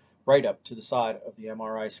patients right up to the side of the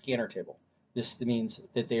MRI scanner table. This means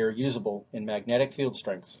that they are usable in magnetic field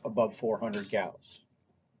strengths above 400 Gauss.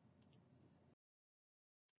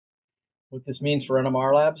 What this means for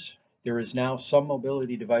NMR labs, there is now some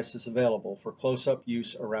mobility devices available for close-up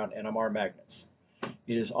use around NMR magnets.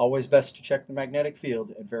 It is always best to check the magnetic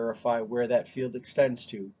field and verify where that field extends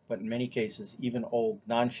to, but in many cases, even old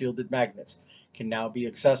non-shielded magnets can now be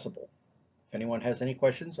accessible. If anyone has any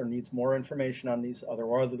questions or needs more information on these other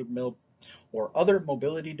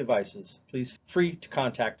mobility devices, please feel free to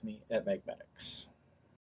contact me at Magmedix.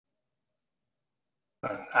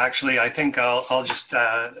 Actually, I think I'll just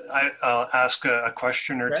I'll ask a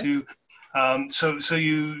question or two. So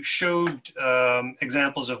you showed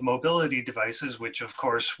examples of mobility devices, which of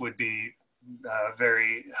course would be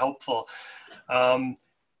very helpful.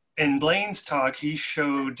 In Blaine's talk, he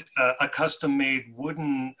showed a custom-made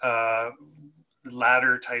wooden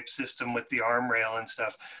ladder type system with the arm rail and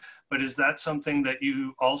stuff. But is that something that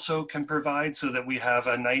you also can provide so that we have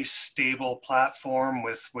a nice stable platform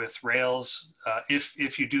with rails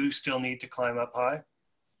if you do still need to climb up high?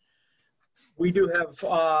 We do have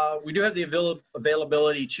the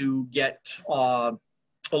availability to get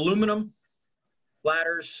aluminum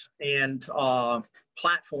ladders and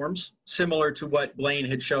platforms similar to what Blaine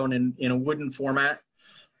had shown in a wooden format.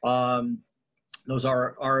 Those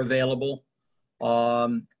are available.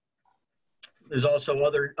 There's also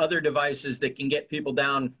other devices that can get people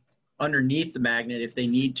down underneath the magnet if they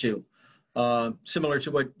need to, similar to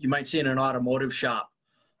what you might see in an automotive shop.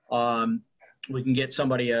 We can get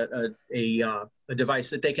somebody a device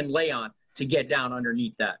that they can lay on to get down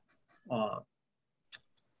underneath that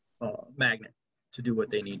magnet to do what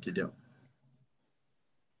they need to do.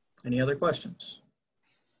 Any other questions?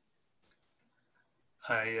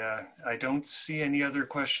 I don't see any other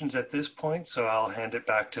questions at this point, so I'll hand it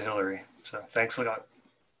back to Hillary. So thanks a lot.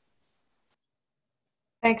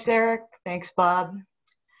 Thanks, Eric. Thanks, Bob.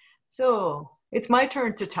 So it's my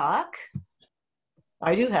turn to talk.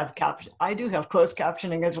 I do have closed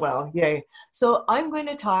captioning as well. Yay. So I'm going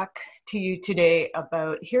to talk to you today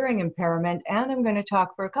about hearing impairment, and I'm going to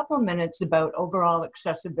talk for a couple of minutes about overall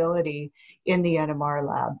accessibility in the NMR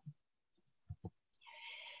lab.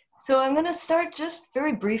 So I'm going to start just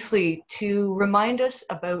very briefly to remind us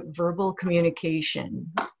about verbal communication.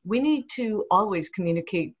 We need to always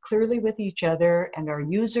communicate clearly with each other and our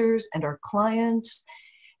users and our clients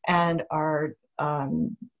and our,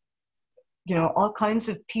 all kinds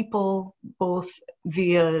of people, both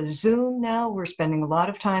via Zoom now. We're spending a lot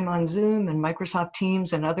of time on Zoom and Microsoft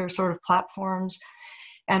Teams and other sort of platforms.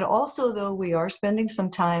 And also, though, we are spending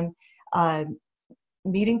some time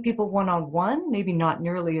meeting people one-on-one, maybe not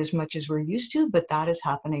nearly as much as we're used to, but that is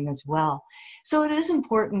happening as well. So it is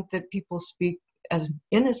important that people speak as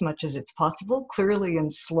much as it's possible, clearly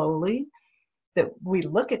and slowly, that we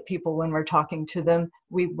look at people when we're talking to them.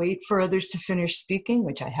 We wait for others to finish speaking,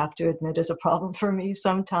 which I have to admit is a problem for me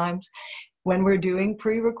sometimes. When we're doing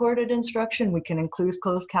pre-recorded instruction, we can include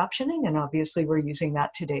closed captioning, and obviously we're using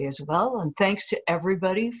that today as well. And thanks to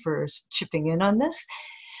everybody for chipping in on this.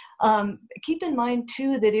 Keep in mind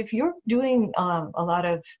too that if you're doing a lot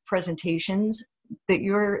of presentations, that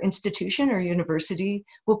your institution or university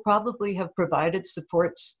will probably have provided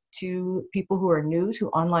supports to people who are new to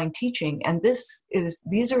online teaching. And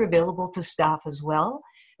these are available to staff as well,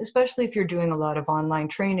 especially if you're doing a lot of online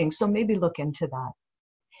training. So maybe look into that.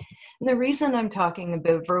 And the reason I'm talking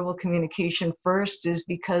about verbal communication first is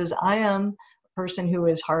because I am a person who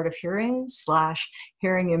is hard of hearing /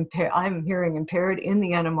 hearing impaired. I'm hearing impaired in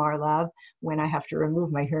the NMR lab when I have to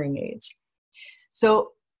remove my hearing aids.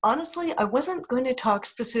 So honestly, I wasn't going to talk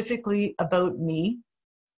specifically about me.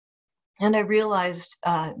 And I realized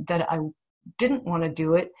that I didn't want to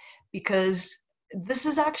do it because this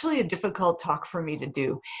is actually a difficult talk for me to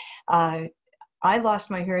do. I lost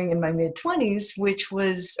my hearing in my mid-20s,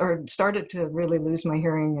 or started to really lose my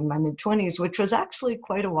hearing in my mid-20s, which was actually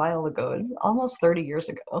quite a while ago, almost 30 years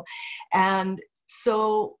ago. And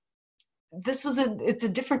so it's a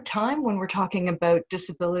different time when we're talking about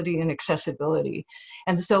disability and accessibility.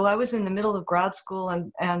 And so I was in the middle of grad school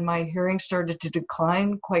and my hearing started to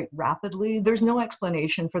decline quite rapidly. There's no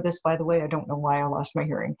explanation for this, by the way. I don't know why I lost my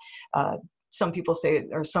hearing. Some people say,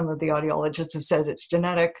 or some of the audiologists have said it's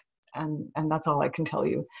genetic, and that's all I can tell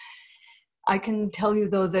you. I can tell you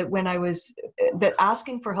though that that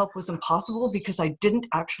asking for help was impossible because I didn't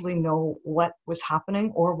actually know what was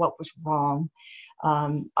happening or what was wrong.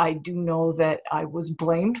 I do know that I was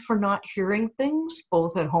blamed for not hearing things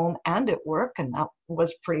both at home and at work, and that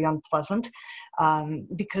was pretty unpleasant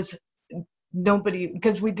because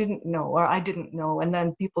we didn't know, or I didn't know, and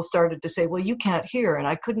then people started to say, well, you can't hear, and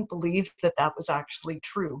I couldn't believe that that was actually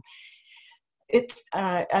true.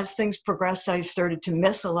 As things progressed, I started to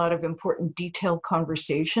miss a lot of important detailed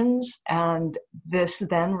conversations, and this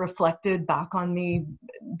then reflected back on me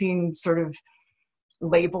being sort of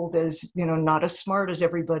labeled as, not as smart as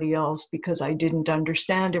everybody else because I didn't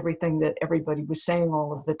understand everything that everybody was saying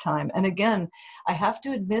all of the time. And again, I have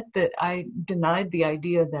to admit that I denied the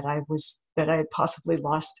idea that I had possibly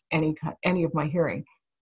lost any of my hearing.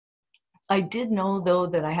 I did know though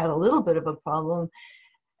that I had a little bit of a problem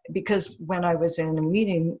because when I was in a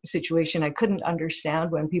meeting situation, I couldn't understand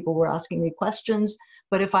when people were asking me questions.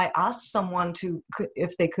 But if I asked someone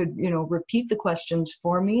if they could, repeat the questions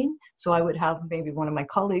for me, so I would have maybe one of my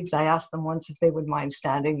colleagues, I asked them once if they would mind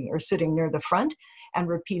standing or sitting near the front and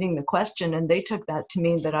repeating the question. And they took that to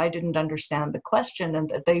mean that I didn't understand the question and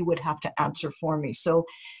that they would have to answer for me. So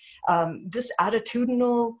this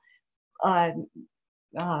attitudinal, ableism,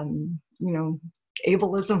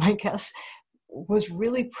 I guess, was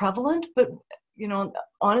really prevalent, but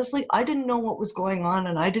honestly, I didn't know what was going on,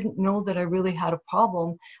 and I didn't know that I really had a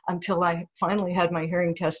problem until I finally had my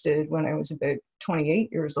hearing tested when I was about 28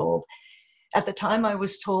 years old. At the time, I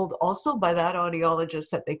was told also by that audiologist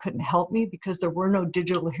that they couldn't help me because there were no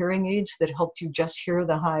digital hearing aids that helped you just hear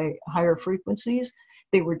the higher frequencies.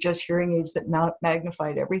 They were just hearing aids that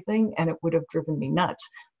magnified everything, and it would have driven me nuts.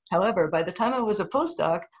 However, by the time I was a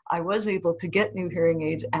postdoc, I was able to get new hearing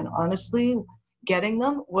aids, and honestly, getting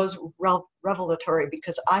them was revelatory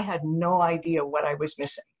because I had no idea what I was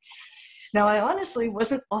missing. Now, I honestly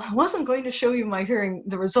wasn't going to show you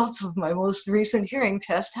the results of my most recent hearing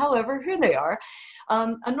test. However, here they are.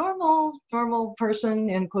 A normal person,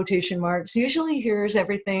 in quotation marks, usually hears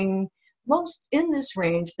everything most in this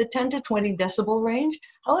range, the 10 to 20 decibel range.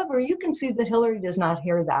 However, you can see that Hillary does not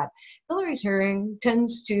hear that. Hillary's hearing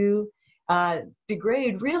tends to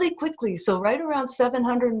degrade really quickly. So right around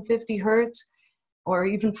 750 hertz, or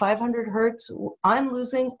even 500 hertz, I'm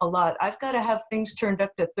losing a lot. I've got to have things turned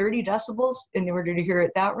up to 30 decibels in order to hear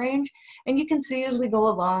at that range. And you can see as we go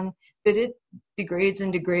along that it degrades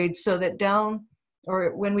and degrades so that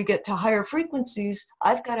when we get to higher frequencies,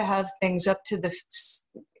 I've got to have things up to the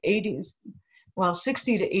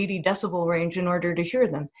 60 to 80 decibel range in order to hear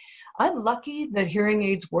them. I'm lucky that hearing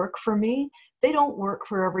aids work for me. They don't work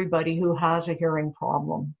for everybody who has a hearing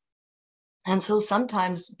problem. And so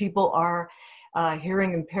sometimes people are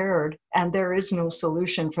hearing impaired and there is no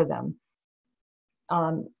solution for them.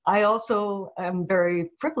 I also am very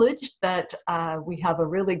privileged that we have a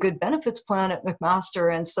really good benefits plan at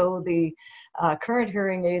McMaster, and so the current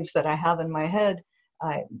hearing aids that I have in my head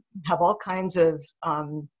have all kinds of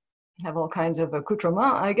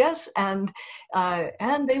accoutrement, I guess, and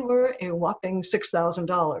they were a whopping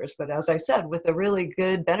 $6,000. But as I said, with a really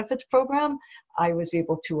good benefits program, I was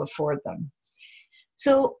able to afford them.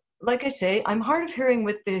 So, like I say, I'm hard of hearing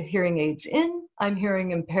with the hearing aids in. I'm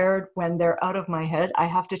hearing impaired when they're out of my head. I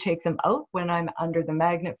have to take them out when I'm under the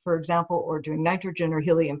magnet, for example, or doing nitrogen or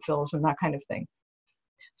helium fills and that kind of thing.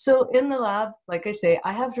 So in the lab, like I say,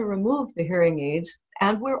 I have to remove the hearing aids,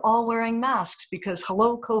 and we're all wearing masks because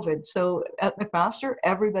hello, COVID. So at McMaster,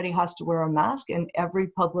 everybody has to wear a mask in every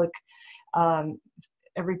public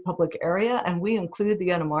area, and we include the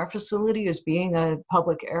NMR facility as being a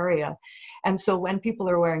public area. And so when people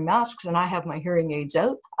are wearing masks and I have my hearing aids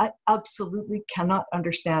out, I absolutely cannot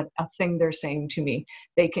understand a thing they're saying to me.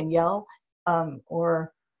 They can yell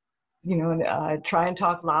or try and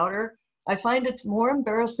talk louder. I find it's more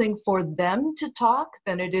embarrassing for them to talk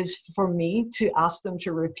than it is for me to ask them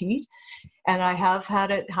to repeat. And I have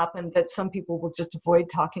had it happen that some people will just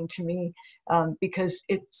avoid talking to me because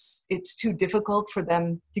it's too difficult for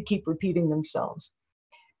them to keep repeating themselves.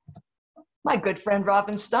 My good friend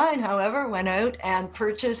Robin Stein, however, went out and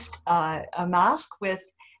purchased a mask with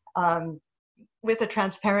a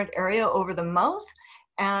transparent area over the mouth.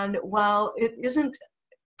 And while it isn't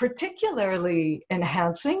particularly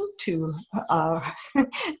enhancing to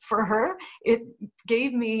for her, it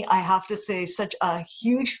gave me, I have to say, such a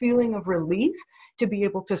huge feeling of relief to be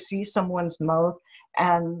able to see someone's mouth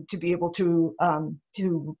and to be able to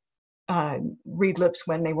read lips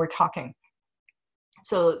when they were talking.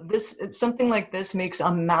 So something like this makes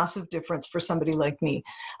a massive difference for somebody like me.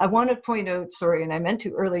 I want to point out, sorry, and I meant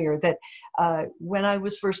to earlier, that when I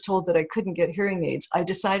was first told that I couldn't get hearing aids, I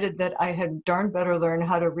decided that I had darn better learn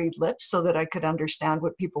how to read lips so that I could understand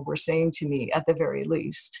what people were saying to me at the very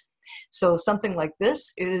least. So something like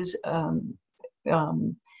this is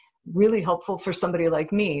really helpful for somebody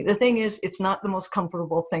like me. The thing is, it's not the most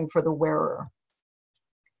comfortable thing for the wearer.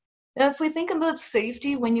 Now, if we think about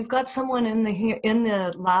safety, when you've got someone in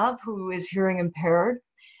the lab who is hearing impaired,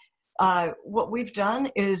 what we've done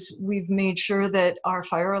is we've made sure that our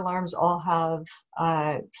fire alarms all have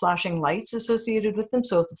flashing lights associated with them.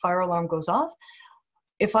 So if the fire alarm goes off,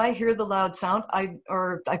 if I hear the loud sound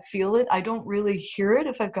or I feel it, I don't really hear it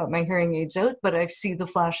if I've got my hearing aids out, but I see the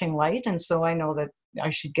flashing light, and so I know that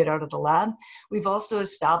I should get out of the lab. We've also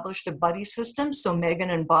established a buddy system, so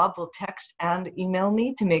Megan and Bob will text and email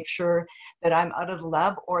me to make sure that I'm out of the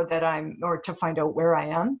lab or to find out where I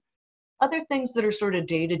am. Other things that are sort of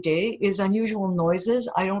day-to-day is unusual noises.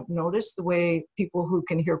 I don't notice the way people who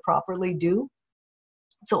can hear properly do.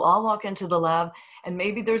 So I'll walk into the lab and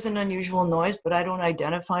maybe there's an unusual noise, but I don't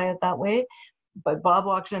identify it that way. But Bob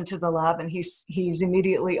walks into the lab and he's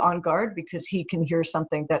immediately on guard because he can hear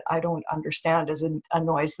something that I don't understand as a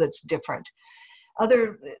noise that's different.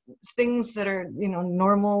 Other things that are,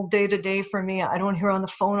 normal day-to-day for me, I don't hear on the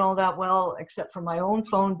phone all that well, except for my own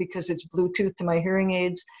phone because it's Bluetooth to my hearing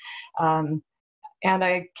aids. And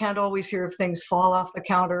I can't always hear if things fall off the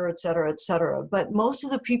counter, et cetera, et cetera. But most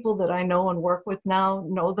of the people that I know and work with now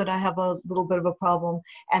know that I have a little bit of a problem,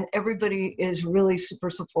 and everybody is really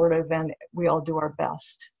super supportive and we all do our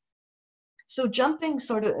best. So jumping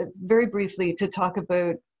sort of very briefly to talk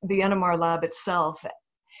about the NMR lab itself,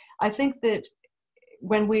 I think that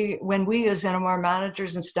when we as NMR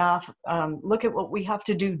managers and staff look at what we have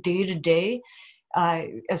to do day to day,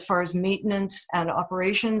 as far as maintenance and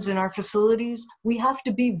operations in our facilities, we have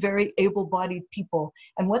to be very able-bodied people.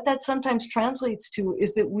 And what that sometimes translates to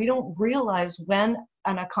is that we don't realize when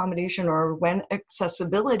an accommodation or when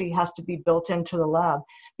accessibility has to be built into the lab,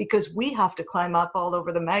 because we have to climb up all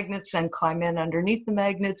over the magnets and climb in underneath the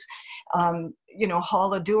magnets,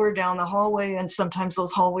 haul a doer down the hallway, and sometimes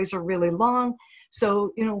those hallways are really long.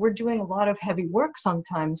 So, we're doing a lot of heavy work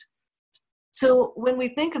sometimes. So when we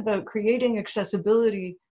think about creating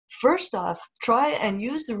accessibility, first off, try and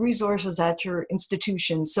use the resources at your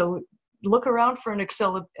institution. So look around for an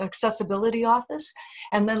accessibility office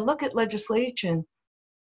and then look at legislation.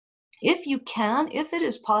 If you can, if it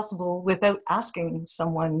is possible without asking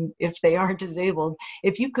someone if they are disabled,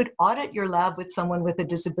 if you could audit your lab with someone with a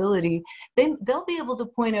disability, they'll be able to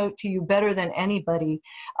point out to you better than anybody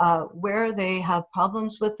where they have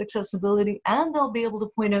problems with accessibility, and they'll be able to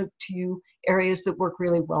point out to you areas that work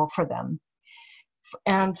really well for them.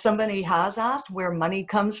 And somebody has asked where money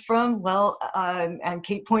comes from. Well, and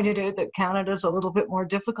Kate pointed out that Canada is a little bit more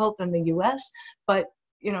difficult than the US, but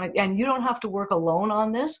and you don't have to work alone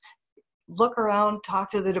on this. Look around, talk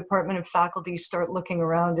to the department and faculty, start looking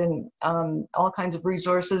around in all kinds of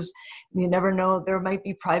resources. You never know, there might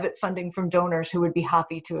be private funding from donors who would be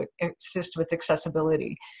happy to assist with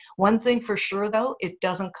accessibility. One thing for sure though, it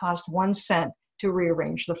doesn't cost 1 cent to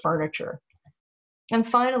rearrange the furniture. And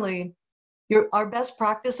finally, our best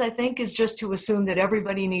practice, I think, is just to assume that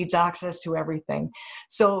everybody needs access to everything.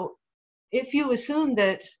 So if you assume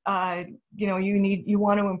that you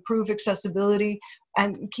want to improve accessibility,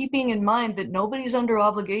 and keeping in mind that nobody's under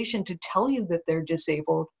obligation to tell you that they're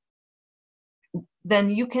disabled, then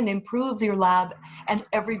you can improve your lab and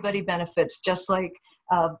everybody benefits, just like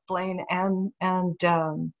Blaine and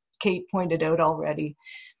Kate pointed out already.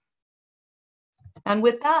 And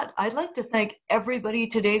with that, I'd like to thank everybody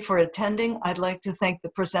today for attending. I'd like to thank the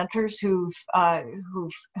presenters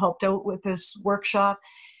who've helped out with this workshop.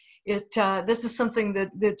 This is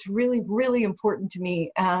something that's really, really important to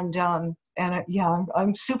me. And yeah,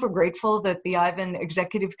 I'm super grateful that the Ivan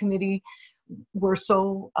Executive Committee were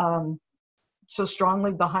so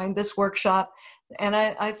strongly behind this workshop. And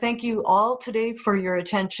I thank you all today for your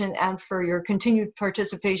attention and for your continued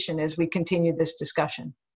participation as we continue this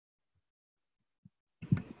discussion.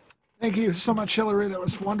 Thank you so much, Hillary. That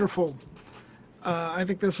was wonderful. I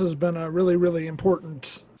think this has been a really, really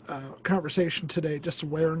important conversation today. Just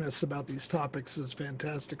awareness about these topics is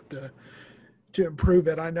fantastic to improve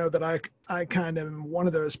it. I know that I kind of am one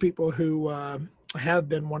of those people who have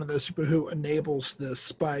been one of those people who enables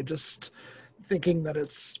this by just thinking that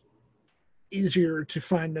it's easier to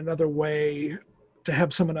find another way to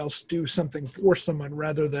have someone else do something for someone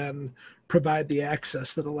rather than provide the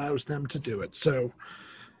access that allows them to do it. So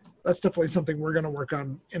that's definitely something we're going to work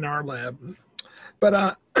on in our lab.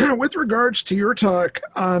 But with regards to your talk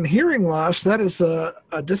on hearing loss, that is a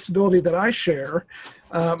disability that I share.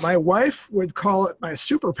 My wife would call it my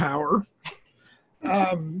superpower,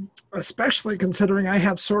 especially considering I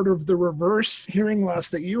have sort of the reverse hearing loss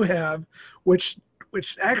that you have, which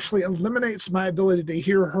actually eliminates my ability to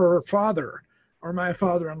hear her father or my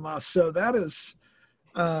father-in-law. So that is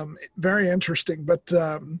very interesting. But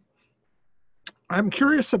I'm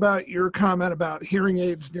curious about your comment about hearing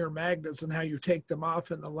aids near magnets and how you take them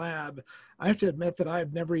off in the lab. I have to admit that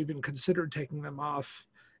I've never even considered taking them off,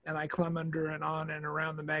 and I climb under and on and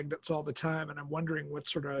around the magnets all the time, and I'm wondering what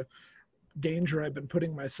sort of danger I've been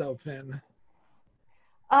putting myself in.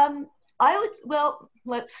 Well,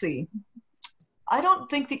 let's see. I don't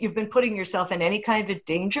think that you've been putting yourself in any kind of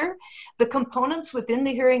danger. The components within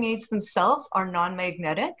the hearing aids themselves are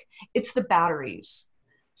non-magnetic. It's the batteries.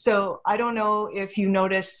 So I don't know if you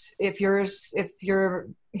notice if your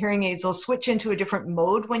hearing aids will switch into a different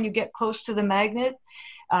mode when you get close to the magnet.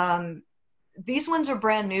 These ones are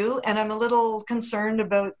brand new, and I'm a little concerned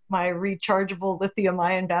about my rechargeable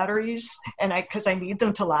lithium-ion batteries, and because I need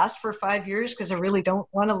them to last for 5 years, because I really don't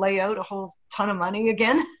want to lay out a whole ton of money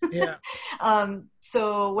again. Yeah.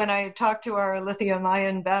 So when I talked to our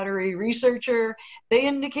lithium-ion battery researcher, they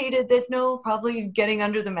indicated that no, probably getting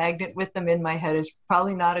under the magnet with them in my head is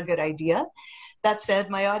probably not a good idea. That said,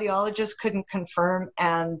 my audiologist couldn't confirm,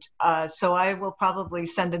 and so I will probably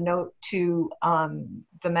send a note to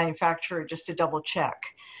the manufacturer just to double check.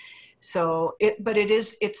 So,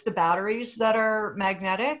 it's the batteries that are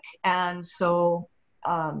magnetic, and so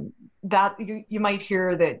that you might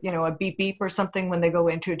hear that, a beep beep or something when they go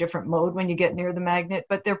into a different mode when you get near the magnet,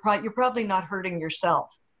 but you're probably not hurting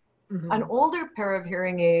yourself. Mm-hmm. An older pair of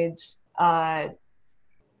hearing aids I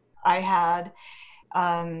had.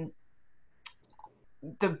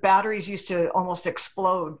 The batteries used to almost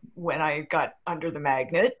explode when I got under the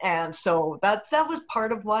magnet. And so that was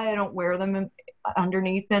part of why I don't wear them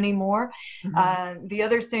underneath anymore. Mm-hmm. The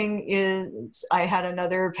other thing is I had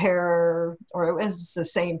another pair, or it was the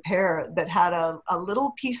same pair, that had a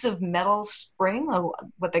little piece of metal spring,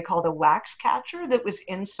 what they call the wax catcher, that was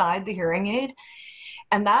inside the hearing aid.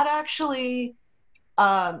 And that actually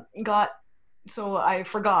so I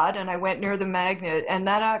forgot, and I went near the magnet, and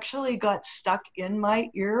that actually got stuck in my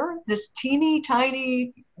ear, this teeny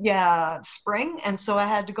tiny, spring. And so I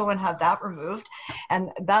had to go and have that removed.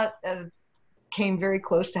 And that came very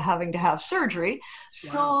close to having to have surgery.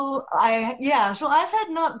 Wow. So I've had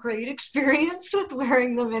not great experience with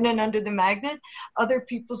wearing them in and under the magnet. Other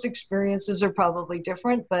people's experiences are probably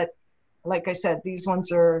different, but like I said, these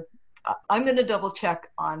ones are, I'm going to double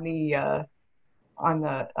check on the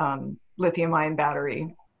lithium-ion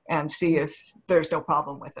battery and see if there's no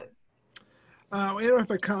problem with it. We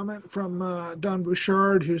have a comment from Don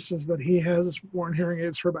Bouchard, who says that he has worn hearing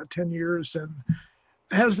aids for about 10 years and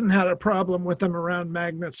hasn't had a problem with them around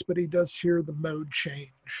magnets, but he does hear the mode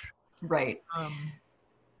change. Right.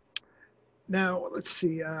 Now, let's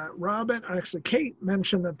see. Kate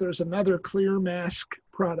mentioned that there's another clear mask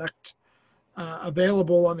product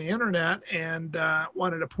available on the internet, and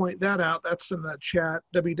wanted to point that out. That's in the chat,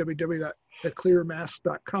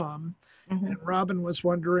 www.theclearmask.com. Mm-hmm. And Robin was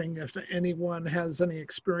wondering if anyone has any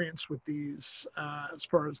experience with these as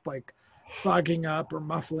far as like fogging up or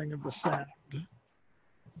muffling of the sound.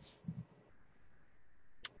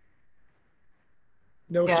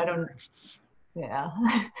 No experiences.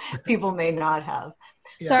 People may not have.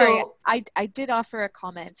 Sorry, So, I did offer a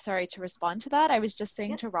comment, sorry, to respond to that. I was just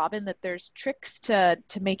saying to Robin that there's tricks to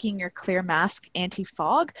making your clear mask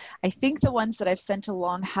anti-fog. I think the ones that I've sent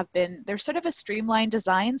along they're sort of a streamlined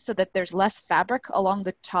design so that there's less fabric along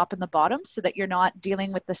the top and the bottom so that you're not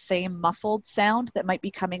dealing with the same muffled sound that might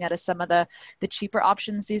be coming out of some of the cheaper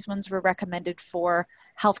options. These ones were recommended for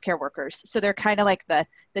healthcare workers. So they're kind of like the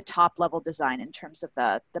top level design in terms of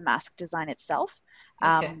the mask design itself.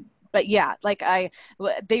 okay. But yeah, like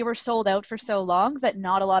they were sold out for so long that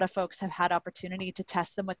not a lot of folks have had opportunity to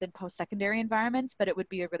test them within post-secondary environments, but it would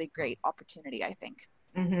be a really great opportunity, I think.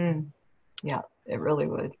 Mm-hmm. Yeah, it really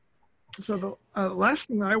would. So the last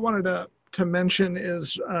thing I wanted to mention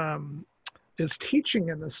is teaching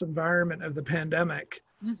in this environment of the pandemic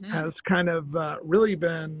has kind of really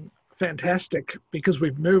been fantastic because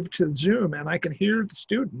we've moved to Zoom and I can hear the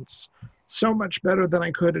students so much better than I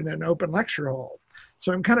could in an open lecture hall.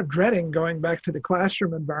 So I'm kind of dreading going back to the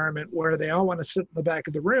classroom environment where they all want to sit in the back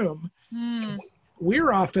of the room.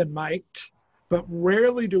 We're often mic'd, but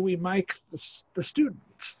rarely do we mic the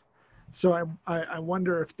students. So I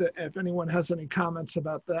wonder if anyone has any comments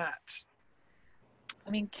about that. I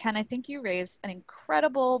mean, Ken, I think you raise an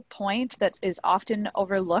incredible point that is often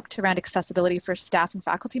overlooked around accessibility for staff and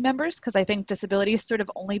faculty members, because I think disability has sort of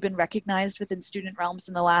only been recognized within student realms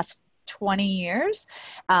in the last 20 years,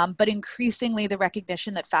 but increasingly the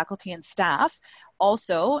recognition that faculty and staff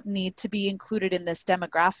also need to be included in this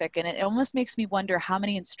demographic. And it almost makes me wonder how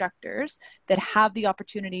many instructors that have the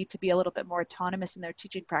opportunity to be a little bit more autonomous in their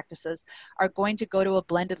teaching practices are going to go to a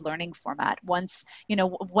blended learning format once,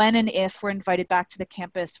 when and if we're invited back to the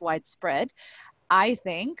campus widespread. I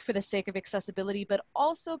think for the sake of accessibility, but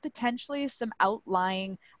also potentially some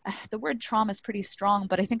outlying, the word trauma is pretty strong,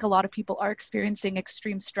 but I think a lot of people are experiencing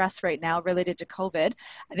extreme stress right now related to COVID.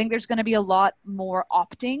 I think there's going to be a lot more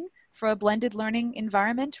opting for a blended learning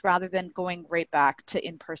environment rather than going right back to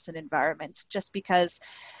in-person environments, just because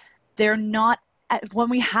they're not, when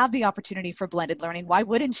we have the opportunity for blended learning, why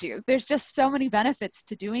wouldn't you? There's just so many benefits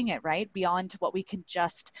to doing it, right? Beyond what we can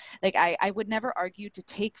just, like, I would never argue to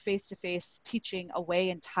take face-to-face teaching away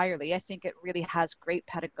entirely. I think it really has great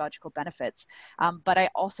pedagogical benefits. But I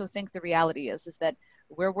also think the reality is that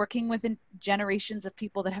we're working with generations of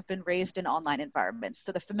people that have been raised in online environments.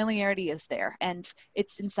 So the familiarity is there. And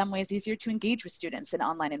it's in some ways easier to engage with students in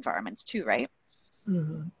online environments too, right?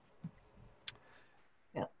 Mm-hmm.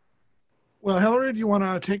 Well, Hillary, do you want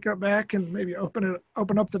to take it back and maybe open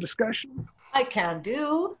up the discussion? I can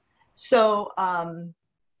do. So,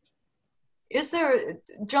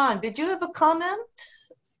 John, did you have a comment?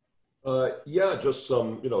 Yeah, just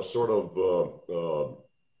some, sort of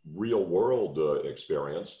real world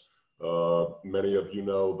experience. Many of you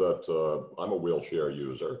know that I'm a wheelchair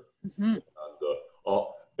user. And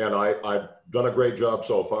I've done a great job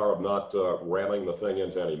so far of not ramming the thing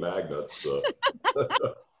into any magnets.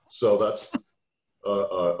 So that's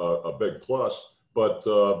a big plus. But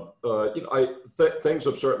things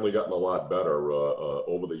have certainly gotten a lot better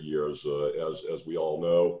over the years, as we all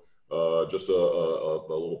know. Just a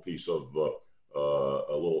little piece of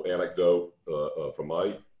a little anecdote from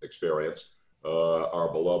my experience.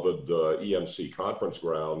 Our beloved EMC conference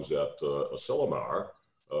grounds at Asilomar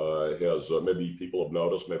has, maybe people have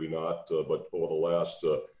noticed, maybe not, but over the last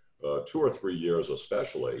 2 or 3 years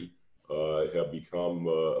especially, have become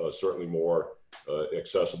certainly more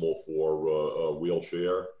accessible for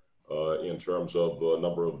wheelchair in terms of a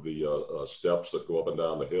number of the steps that go up and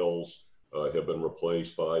down the hills have been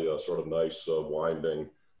replaced by sort of nice winding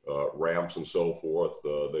ramps and so forth.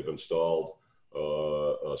 They've installed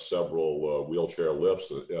several wheelchair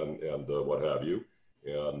lifts and what have you.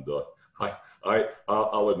 And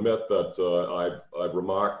I'll admit that I've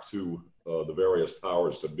remarked to the various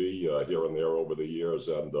powers to be here and there over the years,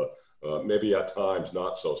 and maybe at times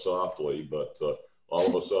not so softly, but all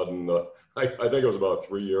of a sudden, I think it was about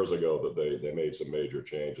 3 years ago that they made some major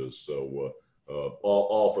changes. So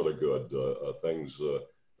all for the good. Things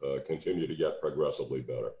continue to get progressively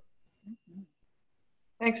better.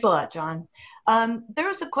 Thanks a lot, John.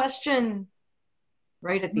 There's a question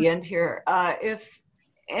right at the end here. If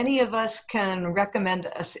any of us can recommend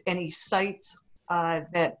us any sites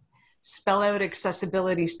that spell out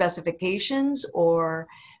accessibility specifications or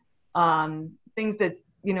things that,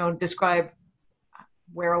 describe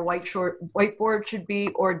where a whiteboard should be,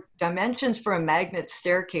 or dimensions for a magnet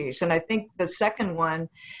staircase. And I think the second one,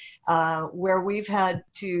 where we've had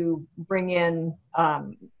to bring in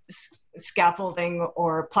scaffolding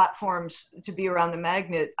or platforms to be around the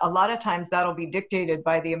magnet, a lot of times that'll be dictated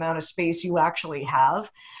by the amount of space you actually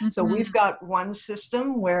have. So we've got one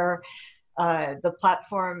system where the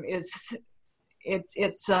platform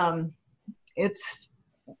it's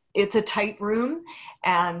a tight room,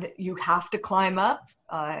 and you have to climb up.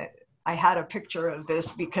 I had a picture of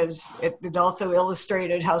this because it also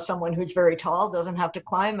illustrated how someone who's very tall doesn't have to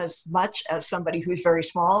climb as much as somebody who's very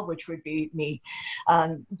small, which would be me.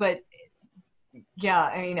 But yeah,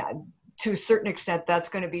 I mean, to a certain extent, that's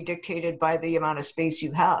going to be dictated by the amount of space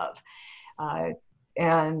you have.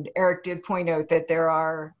 And Eric did point out that there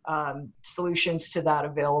are solutions to that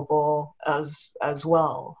available as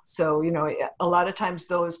well. So, you know, a lot of times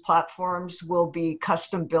those platforms will be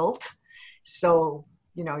custom built. So,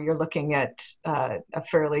 you know, you're looking at a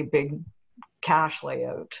fairly big cache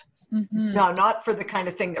layout. Mm-hmm. No, not for the kind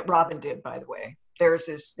of thing that Robin did, by the way. Theirs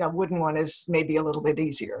is, a wooden one is maybe a little bit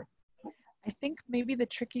easier. I think maybe the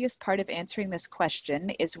trickiest part of answering this question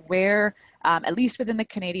is where, at least within the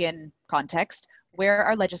Canadian context, where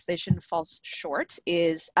our legislation falls short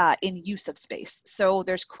is in use of space. So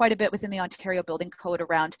there's quite a bit within the Ontario Building Code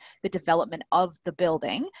around the development of the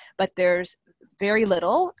building, but there's very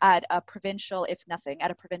little at a provincial, if nothing, at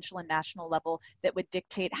a provincial and national level that would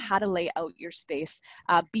dictate how to lay out your space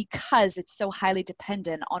because it's so highly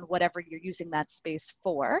dependent on whatever you're using that space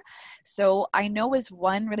for. So I know as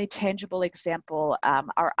one really tangible example,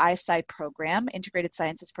 our ISci program, Integrated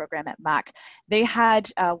Sciences program at MAC, they had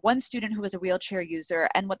one student who was a wheelchair user,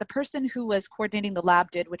 and what the person who was coordinating the lab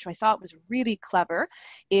did, which I thought was really clever,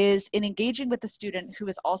 is in engaging with the student who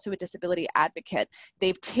is also a disability advocate,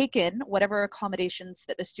 they've taken whatever accommodations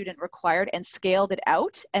that the student required and scaled it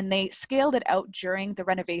out, and they scaled it out during the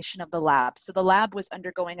renovation of the lab. So the lab was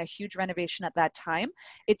undergoing a huge renovation at that time.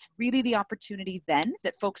 It's really the opportunity then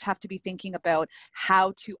that folks have to be thinking about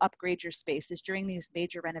how to upgrade your spaces during these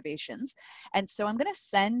major renovations. And so I'm going to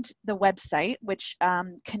send the website, which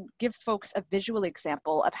can give folks a visual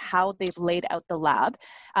example of how they've laid out the lab.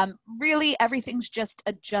 Really, everything's just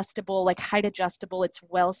adjustable, like height adjustable. It's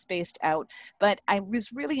well spaced out. But I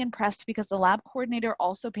was really impressed because the lab coordinator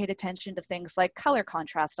also paid attention to things like color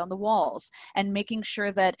contrast on the walls and making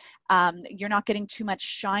sure that you're not getting too much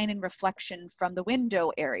shine and reflection from the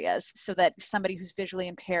window areas so that somebody who's visually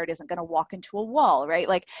impaired isn't going to walk into a wall, right?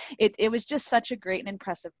 Like it was just such a great and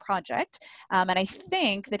impressive project. And I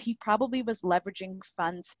think that he probably was leveraging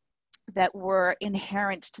funds that were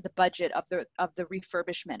inherent to the budget of the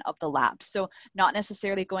refurbishment of the lab. So not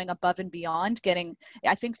necessarily going above and beyond getting,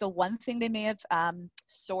 I think the one thing they may have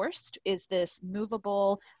sourced is this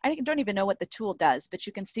movable, I don't even know what the tool does, but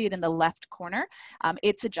you can see it in the left corner.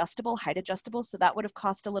 It's adjustable, height adjustable, so that would have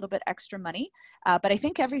cost a little bit extra money. But I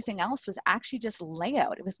think everything else was actually just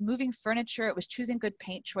layout. It was moving furniture, it was choosing good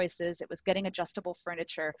paint choices, it was getting adjustable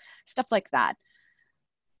furniture, stuff like that.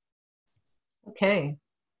 Okay.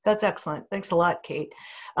 That's excellent. Thanks a lot, Kate.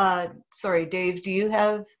 Sorry, Dave, do you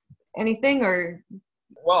have anything or?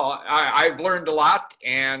 Well, I've learned a lot,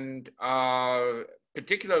 and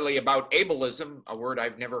particularly about ableism, a word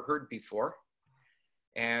I've never heard before,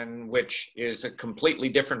 and which is a completely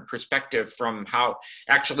different perspective from how,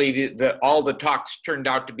 actually all the talks turned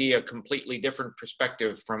out to be a completely different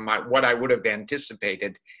perspective from what I would have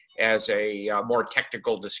anticipated as a more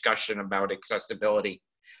technical discussion about accessibility.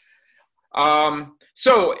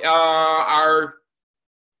 So are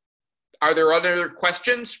there other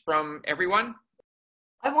questions from everyone?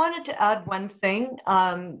 I wanted to add one thing,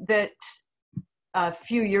 that a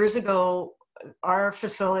few years ago, our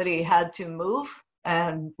facility had to move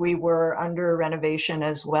and we were under renovation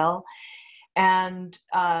as well. And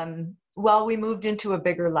while we moved into a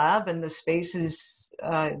bigger lab and the spaces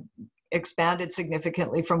expanded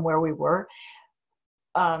significantly from where we were,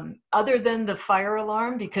 other than the fire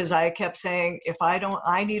alarm, because I kept saying,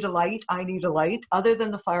 I need a light. Other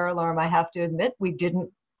than the fire alarm, I have to admit, we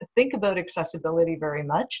didn't think about accessibility very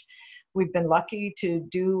much. We've been lucky to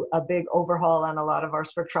do a big overhaul on a lot of our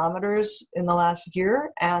spectrometers in the last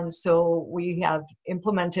year. And so we have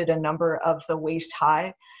implemented a number of the waist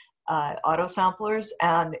high auto samplers,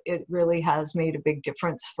 and it really has made a big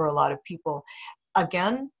difference for a lot of people.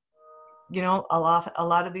 Again, you know, a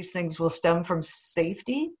lot of these things will stem from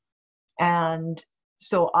safety. And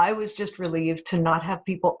so I was just relieved to not have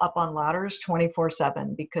people up on ladders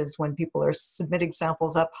 24/7, because when people are submitting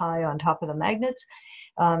samples up high on top of the magnets,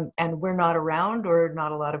 and we're not around, or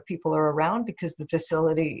not a lot of people are around because the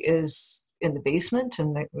facility is in the basement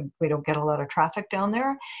and we don't get a lot of traffic down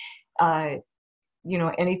there, you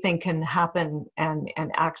know, anything can happen, and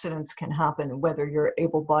accidents can happen whether you're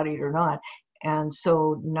able-bodied or not. And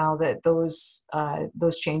so now that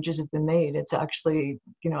those changes have been made, it's actually,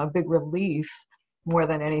 you know, a big relief more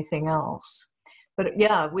than anything else. But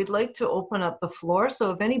yeah, we'd like to open up the floor.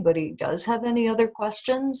 So if anybody does have any other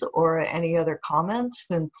questions or any other comments,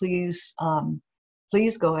 then please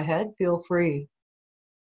please go ahead. Feel free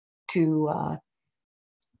to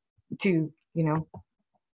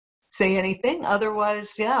say anything.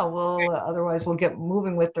 Otherwise, yeah, we'll get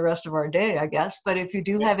moving with the rest of our day, I guess. But if you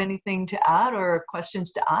do have anything to add or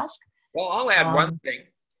questions to ask, well, I'll add one thing,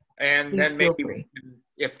 and then maybe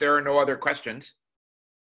if there are no other questions,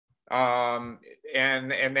 and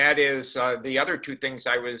that is the other two things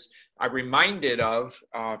I reminded of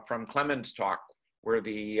from Clemens' talk were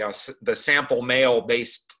the sample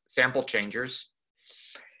mail-based sample changers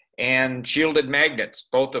and shielded magnets,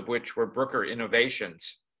 both of which were Bruker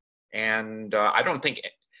innovations. And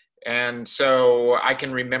and so I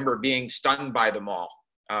can remember being stunned by them all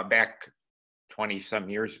back 20-some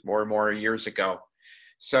years or more years ago.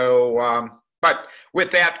 So, but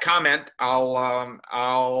with that comment,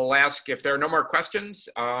 I'll ask if there are no more questions.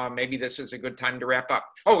 Maybe this is a good time to wrap up.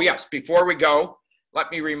 Oh yes, before we go, let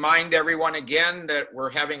me remind everyone again that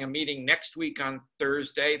we're having a meeting next week on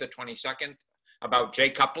Thursday, the 22nd, about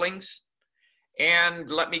J-couplings. And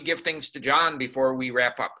let me give things to John before we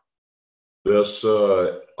wrap up. This,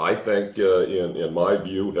 I think, in my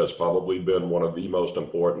view, has probably been one of the most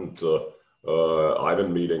important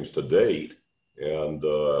IVEN meetings to date. And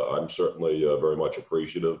I'm certainly very much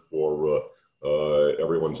appreciative for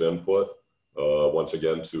everyone's input. Once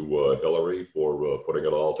again, to Hillary for putting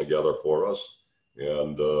it all together for us,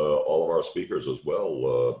 and all of our speakers as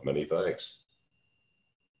well. Many thanks.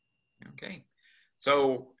 Okay.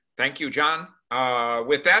 So thank you, John.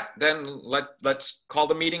 With that, then let's call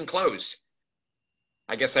the meeting closed.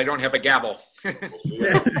 I guess I don't have a gavel.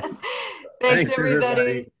 Thanks,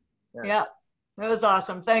 everybody. Yeah, that was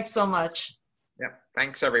awesome. Thanks so much. Yeah,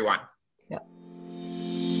 thanks, everyone. Yeah.